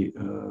study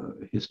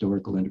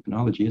historical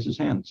endocrinology is his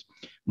hands.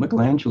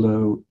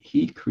 Michelangelo,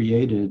 he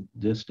created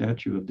this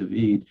statue of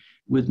David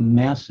with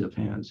massive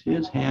hands.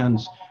 His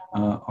hands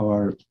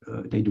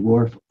they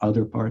dwarf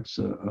other parts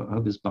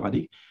of his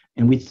body.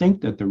 And we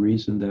think that the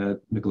reason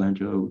that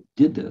Michelangelo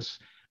did this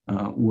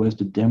was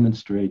to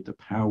demonstrate the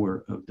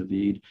power of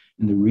David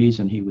and the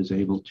reason he was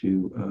able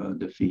to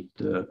defeat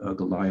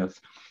Goliath.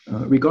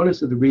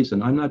 Regardless of the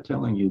reason, I'm not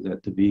telling you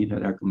that David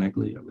had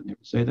acromegaly. I would never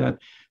say that.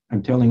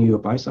 I'm telling you,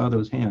 if I saw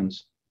those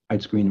hands,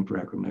 I'd screen him for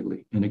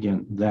acromegaly. And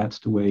again, that's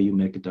the way you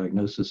make a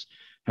diagnosis,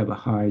 have a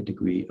high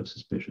degree of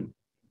suspicion.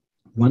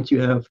 Once you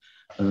have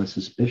a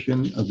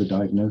suspicion of the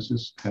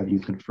diagnosis, how do you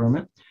confirm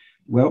it?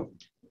 Well,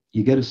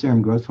 you get a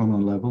serum growth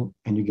hormone level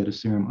and you get a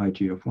serum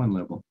IGF-1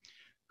 level.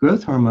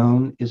 Growth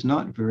hormone is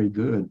not very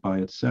good by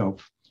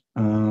itself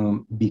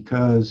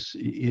because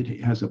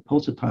it has a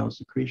pulsatile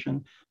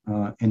secretion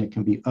and it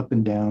can be up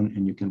and down,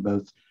 and you can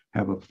both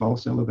have a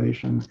false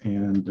elevation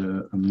and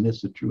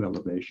miss a true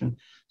elevation.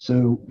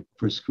 So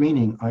for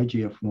screening,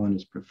 IGF-1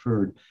 is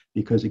preferred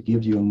because it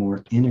gives you a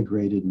more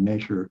integrated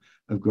measure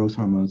of growth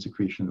hormone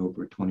secretion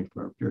over a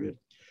 24-hour period.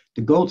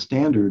 The gold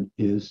standard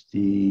is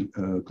the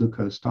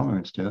glucose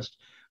tolerance test,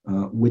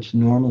 which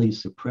normally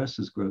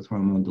suppresses growth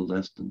hormone to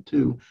less than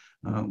 2.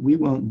 We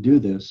won't do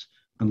this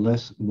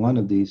unless one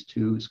of these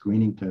two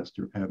screening tests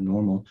are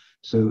abnormal.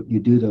 So you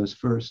do those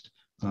first,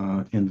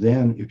 and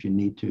then if you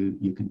need to,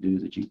 you can do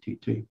the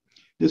GTT.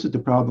 This is the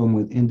problem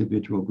with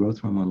individual growth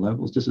hormone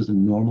levels. This is a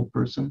normal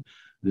person.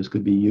 This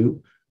could be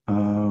you.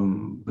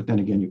 But then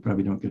again, you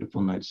probably don't get a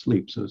full night's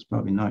sleep, so it's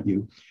probably not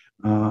you.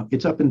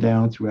 It's up and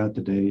down throughout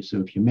the day.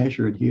 So if you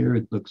measure it here,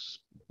 it looks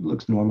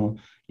normal.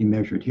 You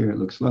measure it here, it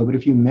looks low. But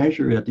if you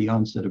measure it at the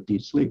onset of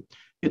deep sleep,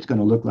 it's going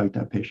to look like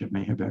that patient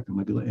may have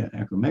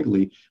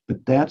acromegaly,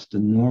 but that's the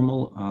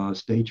normal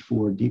stage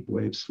 4 deep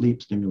wave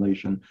sleep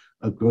stimulation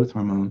of growth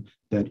hormone.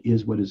 That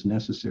is what is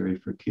necessary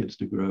for kids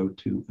to grow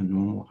to a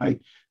normal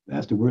height.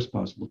 That's the worst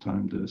possible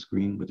time to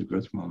screen with the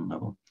growth hormone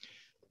level.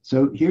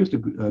 So here's the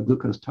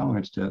glucose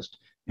tolerance test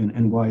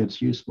and why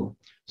it's useful.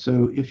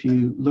 So if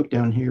you look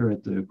down here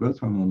at the growth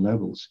hormone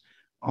levels,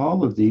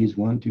 all of these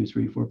 1, 2,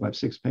 3, 4, 5,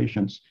 6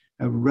 patients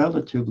have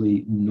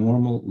relatively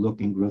normal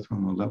looking growth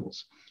hormone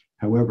levels.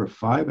 However,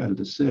 5 out of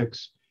the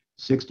 6,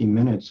 60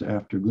 minutes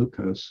after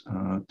glucose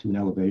to an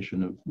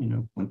elevation of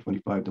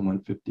 125 to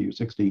 150 or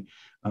 60,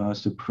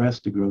 suppress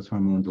the growth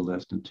hormone to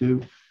less than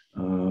 2,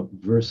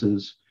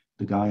 versus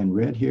the guy in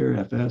red here,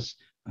 FS,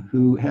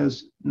 who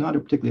has not a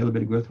particularly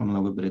elevated growth hormone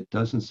level, but it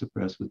doesn't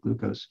suppress with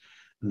glucose.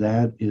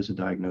 That is a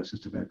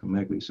diagnosis of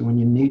acromegaly. So when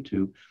you need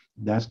to,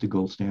 that's the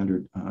gold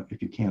standard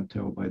if you can't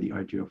tell by the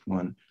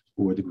IGF-1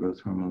 or the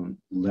growth hormone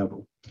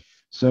level.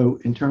 So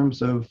in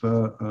terms of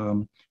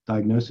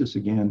diagnosis,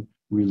 again,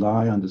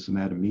 rely on the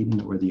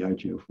somatomedin or the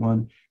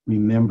IGF-1.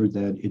 Remember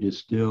that it is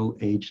still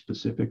age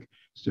specific.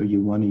 So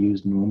you want to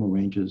use normal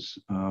ranges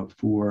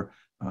for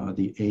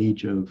the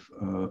age of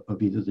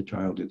either the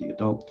child or the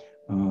adult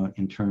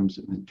in terms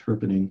of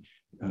interpreting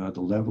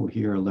the level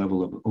here, a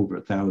level of over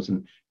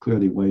 1,000,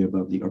 clearly way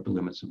above the upper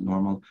limits of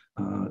normal.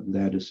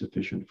 That is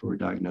sufficient for a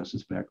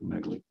diagnosis of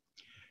acromegaly.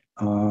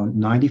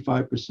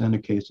 95%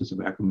 of cases of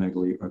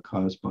acromegaly are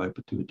caused by a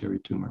pituitary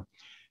tumor.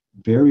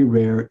 Very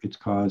rare it's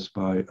caused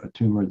by a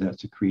tumor that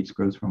secretes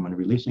growth hormone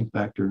releasing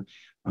factor.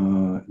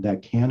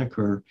 That can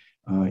occur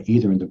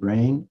either in the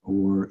brain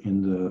or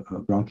in the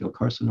bronchial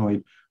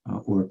carcinoid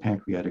or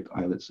pancreatic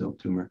islet cell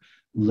tumor,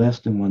 less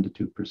than 1 to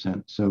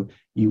 2%. So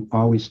you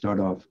always start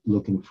off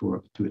looking for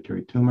a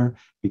pituitary tumor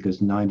because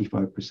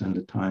 95% of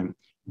the time,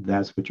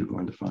 that's what you're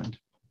going to find.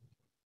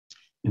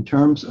 In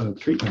terms of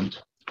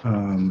treatment,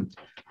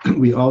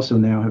 we also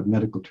now have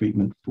medical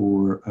treatment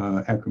for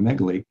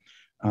acromegaly,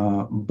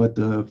 but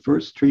the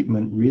first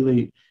treatment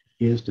really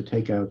is to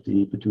take out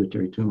the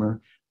pituitary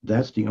tumor.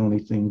 That's the only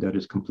thing that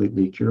is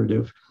completely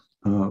curative.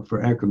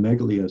 For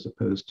acromegaly, as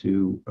opposed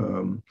to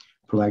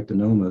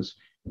prolactinomas,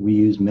 we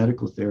use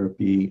medical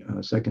therapy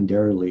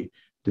secondarily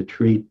to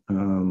treat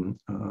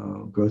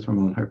growth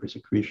hormone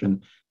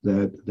hypersecretion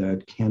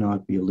that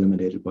cannot be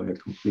eliminated by a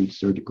complete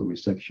surgical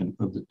resection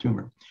of the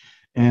tumor.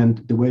 And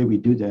the way we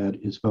do that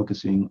is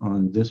focusing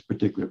on this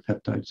particular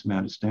peptide,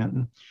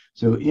 somatostatin.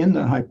 So in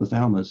the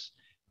hypothalamus,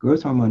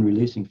 growth hormone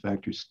releasing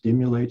factor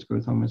stimulates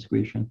growth hormone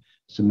secretion.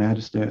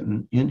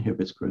 Somatostatin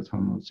inhibits growth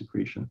hormone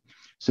secretion.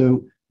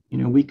 So,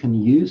 we can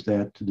use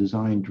that to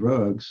design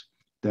drugs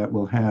that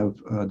will have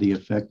the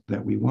effect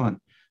that we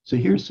want. So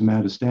here's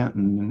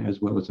somatostatin, as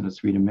well as in a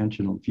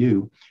three-dimensional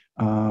view.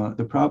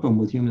 The problem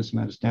with human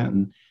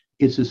somatostatin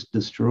it's just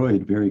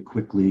destroyed very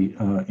quickly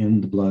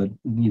in the blood,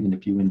 even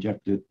if you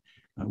inject it,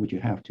 which you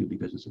have to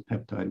because it's a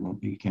peptide.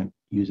 You can't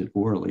use it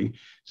orally.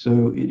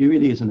 So it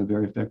really isn't a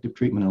very effective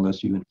treatment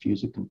unless you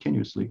infuse it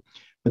continuously.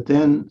 But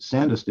then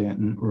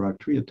sandostatin or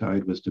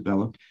octreotide was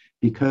developed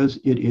because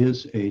it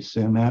is a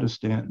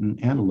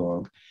somatostatin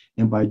analog.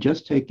 And by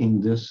just taking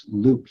this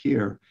loop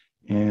here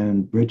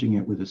and bridging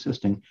it with a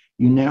cysteine,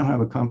 you now have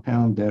a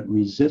compound that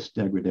resists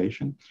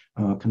degradation,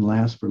 can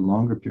last for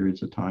longer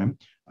periods of time,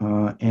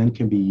 and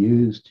can be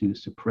used to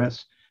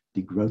suppress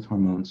the growth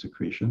hormone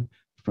secretion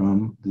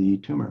from the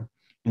tumor.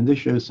 And this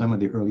shows some of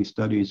the early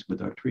studies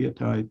with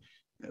octreotide,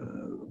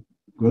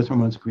 growth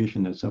hormone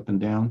secretion that's up and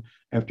down.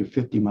 After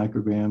 50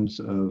 micrograms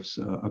of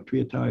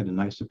octreotide, a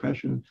nice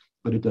suppression,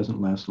 but it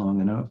doesn't last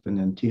long enough. And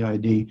then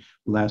TID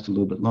lasts a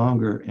little bit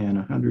longer, and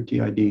 100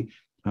 TID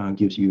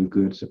gives you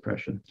good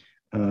suppression.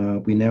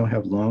 We now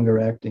have longer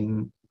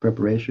acting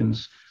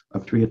preparations,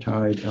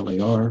 octreotide,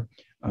 LAR,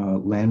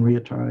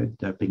 lanreotide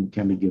that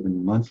can be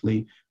given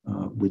monthly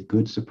with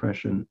good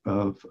suppression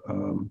of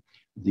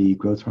the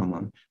growth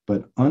hormone.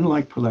 But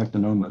unlike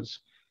prolactinomas,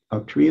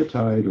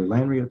 octreotide or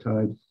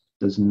lanreotide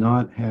does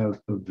not have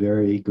a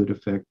very good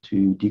effect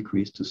to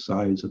decrease the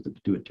size of the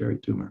pituitary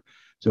tumor.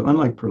 So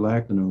unlike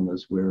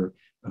prolactinomas, where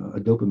a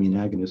dopamine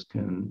agonist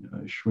can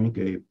shrink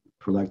a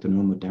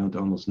prolactinoma down to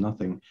almost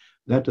nothing,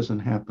 that doesn't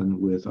happen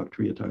with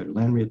octreotide or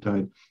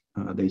lanreotide.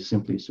 They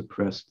simply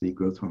suppress the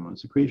growth hormone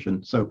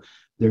secretion. So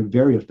they're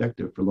very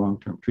effective for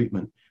long-term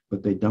treatment,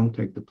 but they don't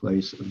take the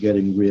place of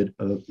getting rid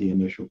of the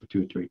initial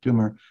pituitary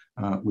tumor,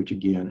 which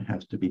again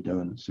has to be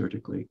done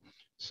surgically.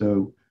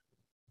 So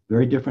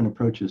very different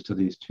approaches to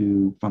these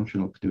two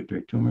functional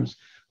pituitary tumors.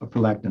 A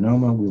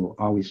prolactinoma we will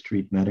always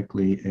treat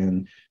medically,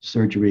 and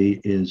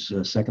surgery is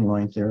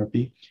second-line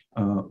therapy.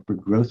 For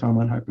growth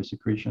hormone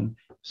hypersecretion,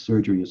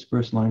 surgery is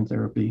first-line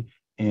therapy,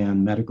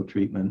 and medical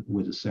treatment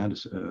with a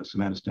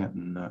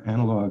somatostatin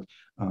analog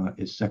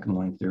is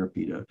second-line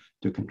therapy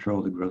to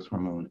control the growth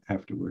hormone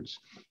afterwards.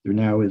 There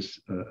now is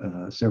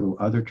several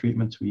other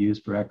treatments we use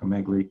for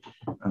acromegaly.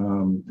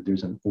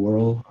 There's an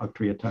oral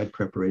octreotide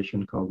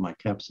preparation called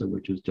Mycapssa,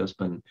 which has just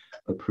been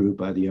approved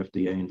by the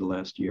FDA in the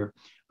last year.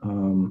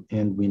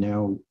 And we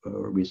now,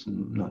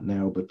 not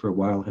now, but for a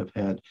while, have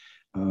had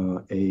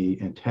a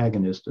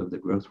antagonist of the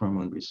growth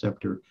hormone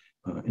receptor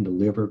in the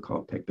liver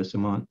called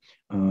pegvisomant,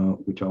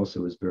 which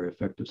also is very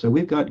effective. So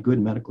we've got good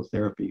medical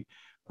therapy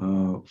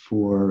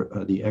for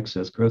the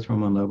excess growth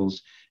hormone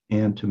levels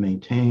and to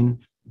maintain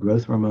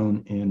growth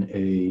hormone in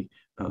a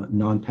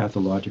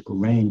non-pathological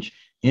range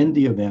in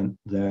the event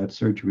that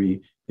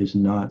surgery is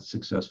not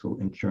successful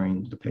in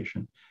curing the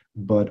patient.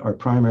 But our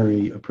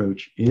primary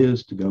approach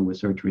is to go with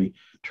surgery,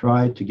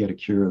 try to get a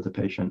cure of the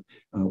patient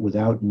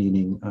without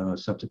needing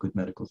subsequent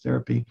medical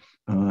therapy.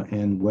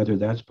 And whether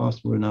that's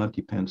possible or not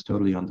depends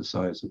totally on the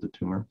size of the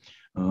tumor.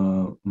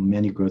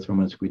 Many growth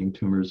hormone secreting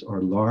tumors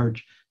are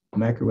large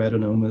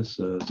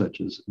macroadenomas,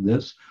 such as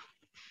this.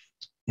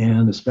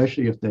 And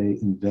especially if they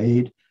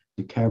invade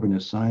the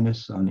cavernous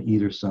sinus on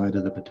either side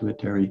of the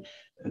pituitary,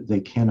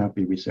 they cannot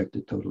be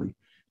resected totally.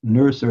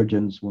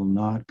 Neurosurgeons will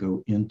not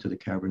go into the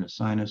cavernous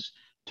sinus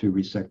to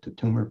resect the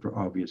tumor for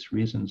obvious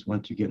reasons.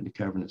 Once you get into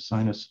cavernous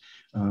sinus,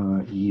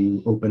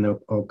 you open up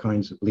all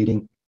kinds of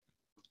bleeding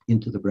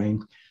into the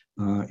brain.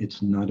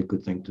 It's not a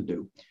good thing to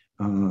do.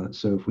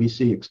 So if we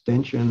see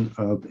extension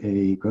of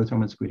a growth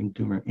hormone secreting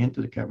tumor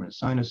into the cavernous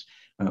sinus,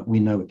 we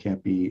know it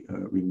can't be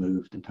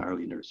removed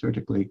entirely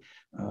neurosurgically,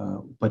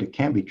 but it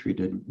can be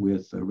treated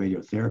with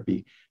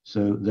radiotherapy.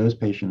 So those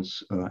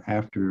patients,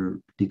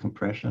 after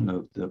decompression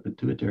of the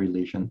pituitary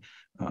lesion,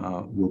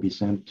 will be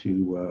sent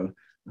to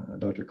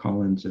Dr.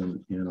 Collins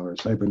in our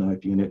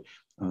CyberKnife unit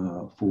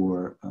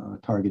for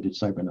targeted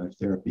CyberKnife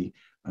therapy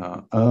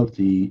of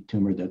the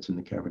tumor that's in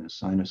the cavernous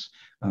sinus,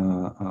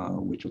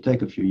 which will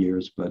take a few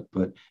years,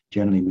 but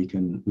generally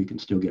we can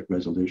still get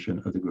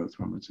resolution of the growth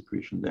hormone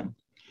secretion then.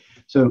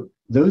 So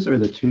those are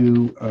the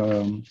two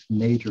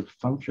major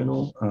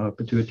functional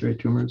pituitary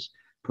tumors,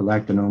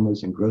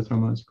 prolactinomas and growth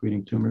hormone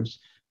secreting tumors.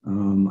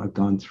 I've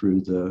gone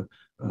through the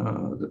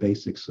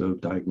basics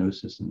of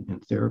diagnosis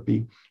and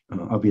therapy.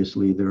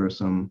 Obviously, there are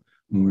some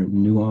more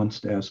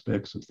nuanced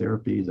aspects of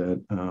therapy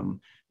that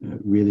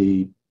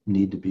really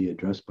need to be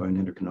addressed by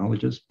an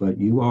endocrinologist, but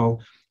you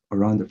all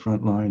are on the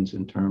front lines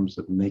in terms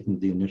of making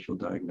the initial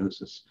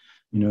diagnosis.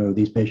 You know,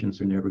 these patients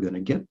are never going to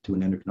get to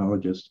an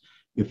endocrinologist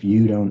if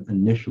you don't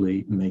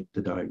initially make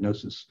the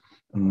diagnosis.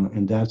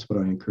 And that's what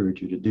I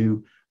encourage you to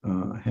do.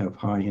 Have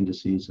high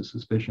indices of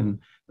suspicion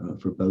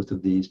for both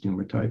of these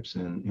tumor types.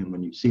 And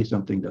when you see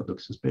something that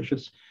looks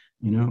suspicious,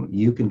 you know,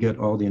 you can get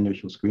all the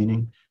initial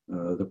screening,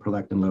 the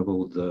prolactin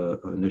level, the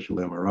initial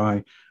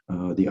MRI,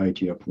 the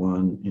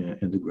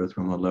IGF-1 and the growth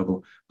hormone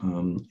level,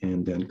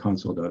 and then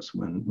consult us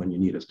when you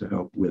need us to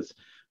help with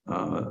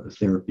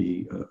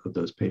therapy of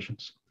those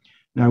patients.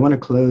 Now, I want to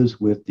close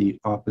with the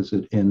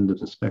opposite end of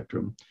the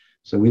spectrum.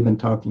 So we've been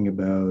talking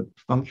about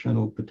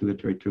functional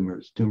pituitary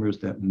tumors, tumors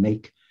that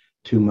make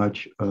too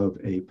much of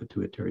a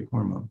pituitary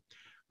hormone.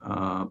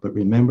 But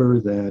remember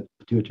that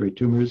pituitary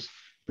tumors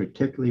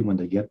particularly when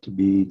they get to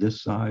be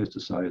this size, the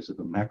size of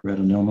a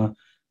macroadenoma.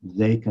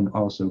 They can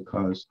also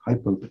cause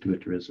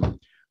hypopituitarism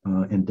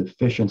and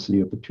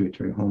deficiency of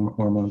pituitary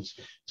hormones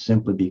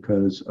simply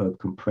because of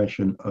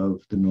compression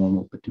of the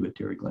normal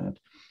pituitary gland.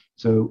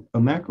 So a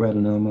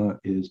macroadenoma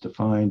is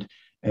defined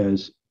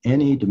as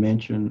any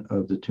dimension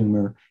of the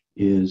tumor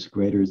is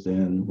greater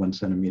than 1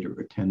 centimeter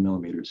or 10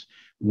 millimeters.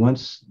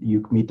 Once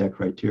you meet that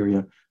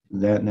criteria,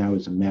 that now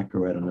is a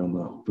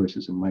macroadenoma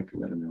versus a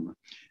microadenoma.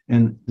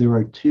 And there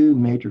are two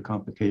major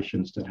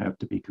complications that have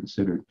to be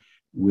considered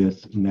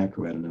with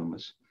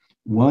macroadenomas.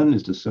 One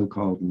is the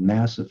so-called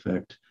mass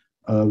effect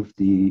of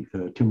the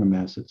tumor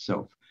mass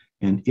itself,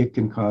 and it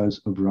can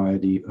cause a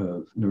variety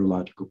of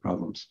neurological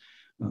problems.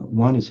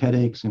 One is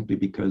headache, simply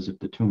because if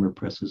the tumor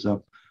presses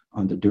up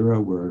on the dura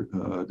where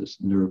this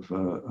nerve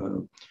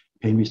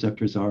pain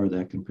receptors are,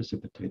 that can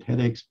precipitate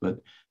headaches, but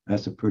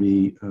that's a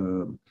pretty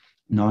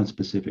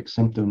non-specific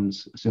symptom.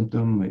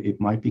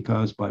 It might be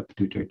caused by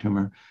pituitary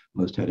tumor.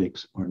 Most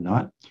headaches are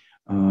not.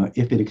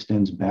 If it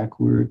extends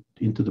backward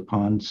into the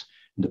pons,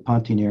 in the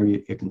pontine area,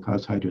 it can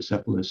cause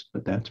hydrocephalus,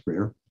 but that's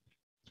rare.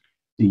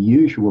 The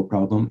usual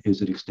problem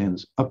is it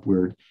extends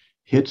upward,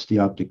 hits the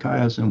optic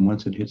chiasm.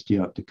 Once it hits the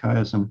optic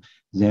chiasm,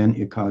 then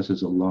it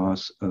causes a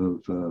loss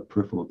of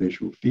peripheral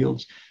visual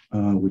fields,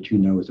 which you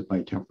know is a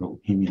bitemporal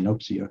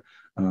hemianopsia,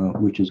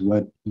 which is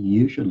what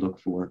you should look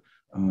for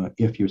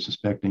if you're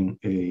suspecting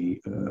a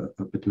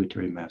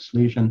pituitary mass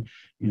lesion.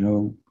 You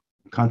know,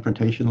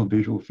 confrontational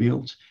visual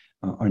fields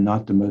are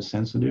not the most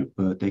sensitive,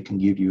 but they can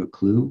give you a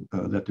clue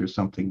that there's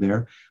something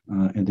there.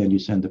 And then you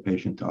send the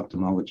patient to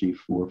ophthalmology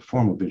for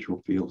formal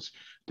visual fields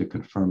to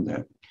confirm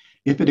that.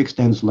 If it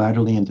extends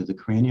laterally into the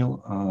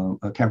cranial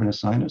cavernous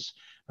sinus,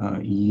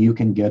 you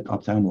can get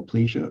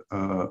ophthalmoplegia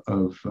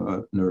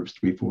of nerves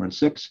 3, 4, and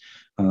 6,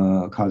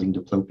 causing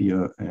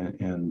diplopia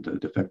and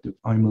defective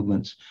eye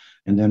movements.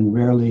 And then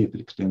rarely, if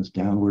it extends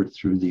downward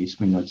through the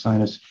sphenoid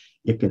sinus,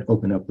 it can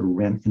open up a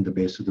rent in the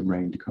base of the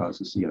brain to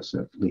cause a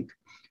CSF leak.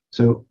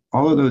 So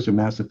all of those are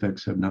mass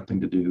effects, have nothing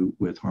to do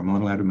with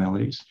hormonal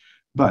abnormalities.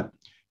 But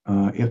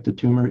if the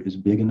tumor is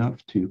big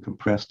enough to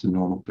compress the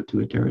normal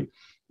pituitary,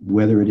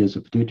 whether it is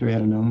a pituitary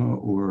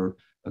adenoma or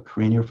a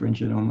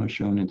craniopharyngioma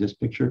shown in this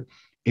picture,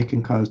 it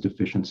can cause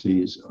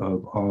deficiencies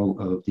of all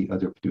of the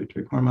other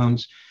pituitary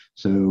hormones.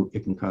 So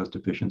it can cause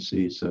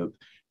deficiencies of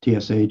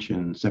TSH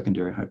and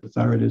secondary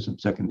hypothyroidism,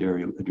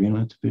 secondary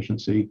adrenal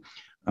insufficiency,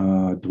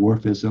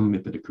 dwarfism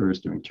if it occurs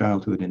during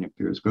childhood and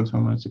impairs growth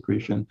hormone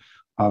secretion,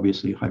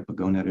 obviously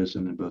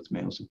hypogonadism in both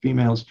males and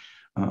females.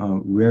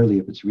 Rarely,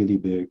 if it's really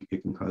big,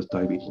 it can cause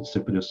diabetes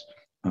insipidus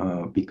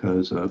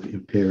because of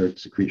impaired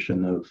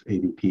secretion of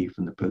ABP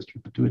from the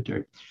posterior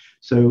pituitary.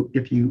 So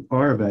if you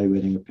are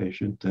evaluating a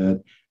patient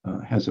that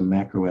has a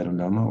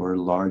macroadenoma or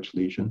a large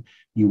lesion,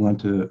 you want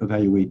to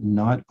evaluate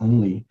not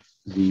only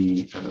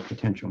the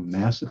potential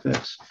mass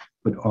effects,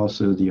 but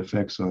also the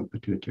effects on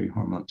pituitary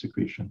hormone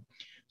secretion.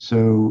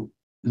 So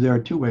there are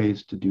two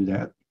ways to do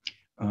that.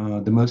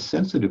 The most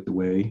sensitive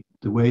way,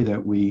 the way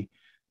that we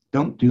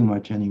don't do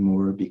much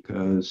anymore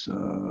because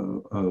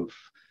of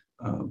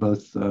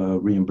both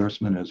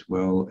reimbursement as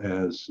well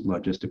as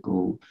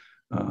logistical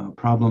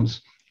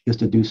problems, is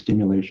to do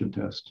stimulation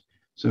tests.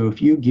 So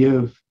if you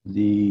give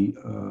the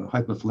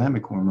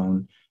hypothalamic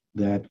hormone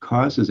that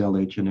causes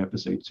LH and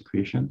FSH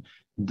secretion,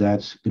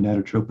 that's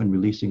gonadotropin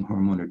releasing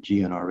hormone, or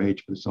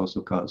GnRH, but it's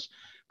also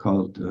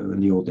called in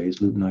the old days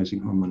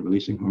luteinizing hormone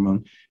releasing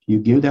hormone. You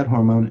give that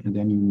hormone and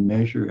then you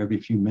measure every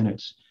few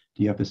minutes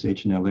the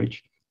FSH and LH.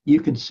 You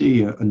can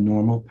see a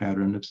normal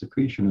pattern of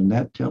secretion, and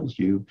that tells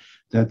you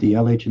that the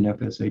LH and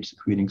FSH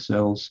secreting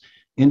cells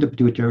in the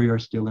pituitary are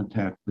still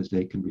intact because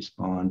they can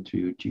respond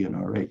to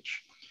GnRH.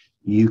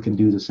 You can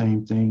do the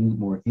same thing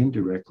more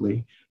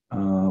indirectly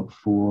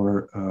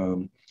for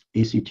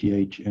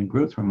ACTH and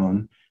growth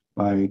hormone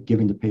by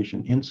giving the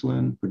patient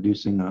insulin,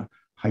 producing a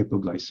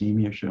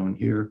hypoglycemia shown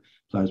here,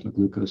 plasma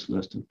glucose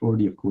less than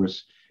 40. Of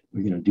course,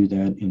 we're going to do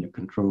that in a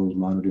controlled,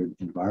 monitored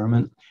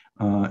environment.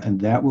 And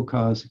that will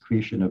cause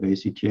secretion of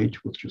ACTH,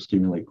 which will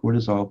stimulate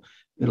cortisol.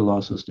 It'll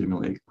also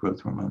stimulate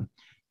growth hormone.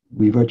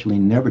 We virtually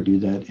never do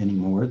that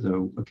anymore,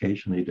 though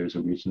occasionally there's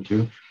a reason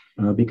to,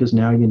 because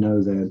now you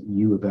know that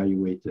you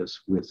evaluate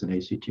this with an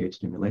ACTH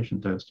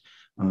stimulation test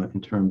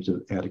in terms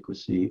of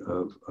adequacy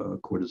of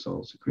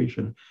cortisol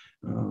secretion.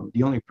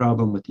 The only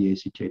problem with the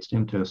ACTH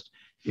stim test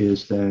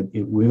is that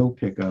it will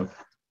pick up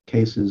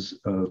cases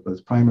of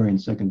both primary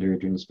and secondary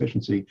adrenal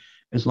insufficiency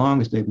as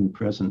long as they've been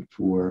present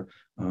for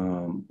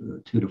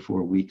 2 to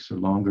 4 weeks or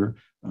longer,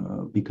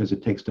 because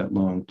it takes that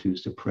long to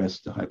suppress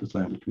the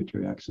hypothalamic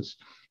pituitary axis.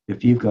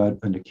 If you've got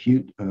an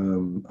acute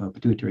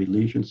pituitary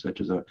lesion,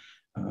 such as a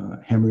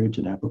hemorrhage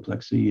and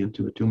apoplexy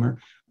into a tumor,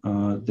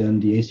 then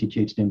the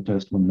ACTH stim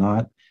test will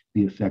not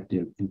be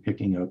effective in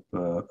picking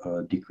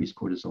up decreased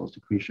cortisol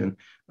secretion,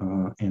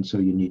 and so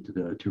you need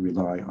to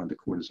rely on the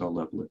cortisol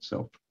level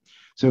itself.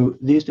 So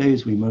these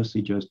days, we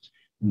mostly just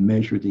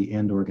measure the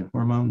end organ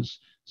hormones.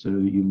 So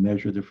you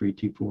measure the free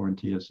T4 and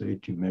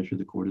TSH, you measure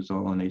the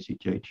cortisol and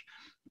ACTH.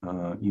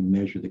 you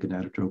measure the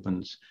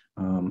gonadotropins,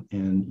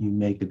 and you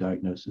make a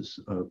diagnosis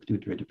of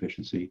pituitary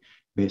deficiency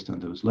based on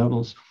those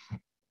levels.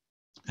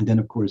 And then,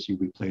 of course, you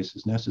replace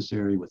as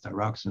necessary with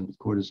thyroxine, with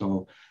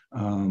cortisol,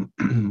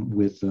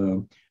 with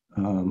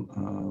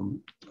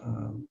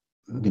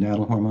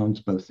gonadal hormones,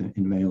 both in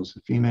males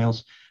and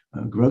females.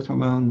 Growth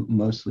hormone,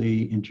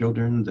 mostly in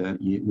children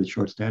with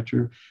short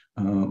stature,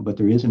 but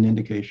there is an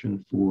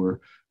indication for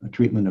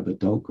treatment of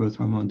adult growth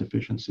hormone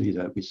deficiency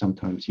that we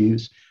sometimes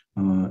use,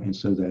 and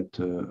so that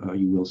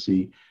you will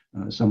see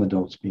some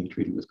adults being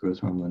treated with growth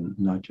hormone,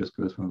 not just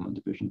growth hormone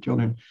deficient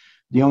children.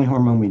 The only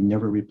hormone we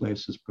never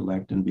replace is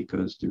prolactin,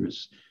 because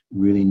there's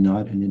really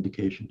not an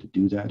indication to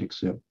do that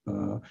except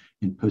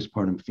in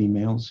postpartum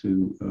females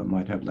who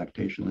might have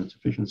lactational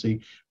insufficiency.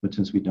 But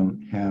since we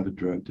don't have a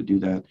drug to do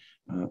that,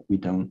 we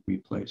don't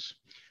replace.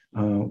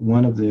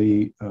 One of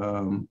the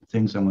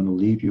things I want to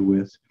leave you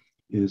with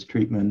is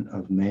treatment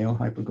of male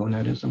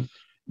hypogonadism.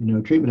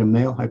 Treatment of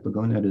male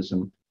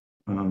hypogonadism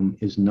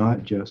is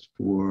not just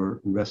for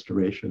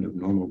restoration of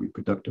normal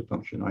reproductive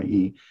function,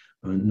 i.e.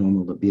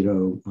 Normal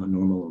libido,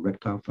 normal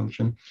erectile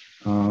function.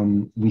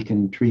 We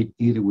can treat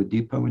either with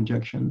depot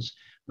injections,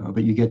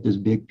 but you get this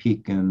big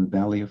peak and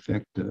valley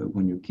effect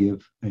when you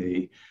give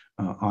a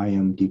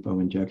IM depot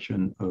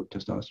injection of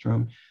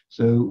testosterone.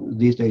 So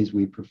these days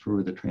we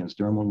prefer the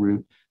transdermal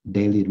route,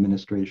 daily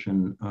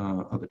administration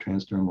of a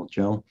transdermal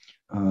gel,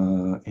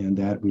 and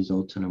that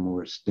results in a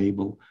more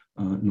stable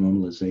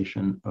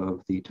normalization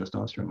of the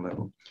testosterone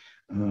level.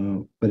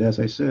 But as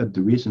I said,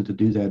 the reason to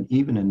do that,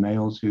 even in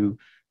males who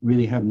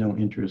really have no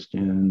interest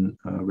in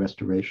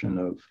restoration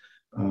of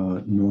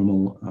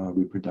normal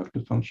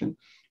reproductive function,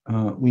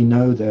 we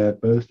know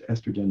that both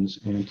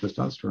estrogens and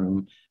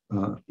testosterone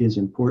is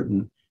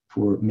important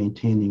for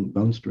maintaining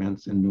bone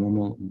strength and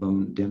normal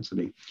bone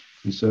density.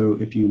 And so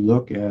if you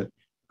look at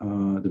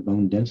the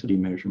bone density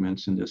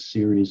measurements in this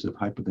series of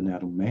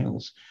hypogonadal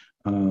males,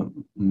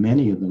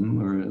 many of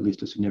them, or at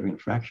least a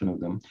significant fraction of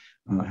them,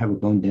 have a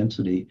bone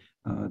density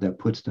that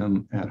puts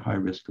them at high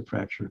risk of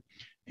fracture.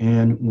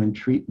 And when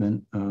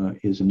treatment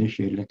is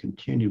initiated and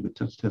continued with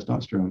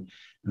testosterone,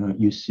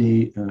 you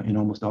see in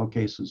almost all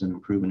cases an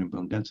improvement in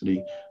bone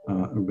density,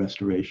 a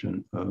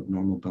restoration of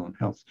normal bone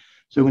health.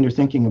 So when you're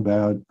thinking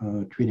about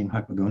treating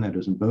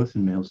hypogonadism, both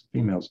in males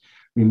and females,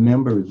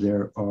 remember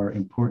there are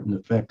important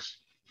effects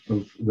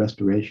of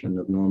restoration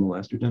of normal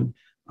estrogen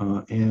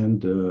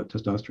and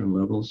testosterone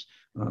levels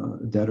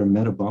that are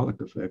metabolic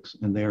effects,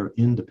 and they are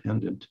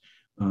independent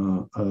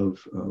of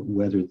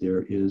whether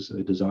there is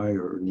a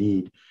desire or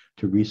need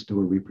to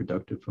restore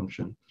reproductive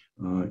function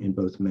in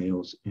both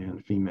males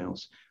and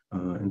females.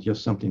 And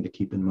just something to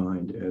keep in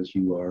mind as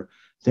you are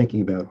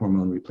thinking about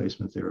hormone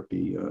replacement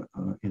therapy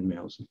in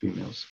males and females.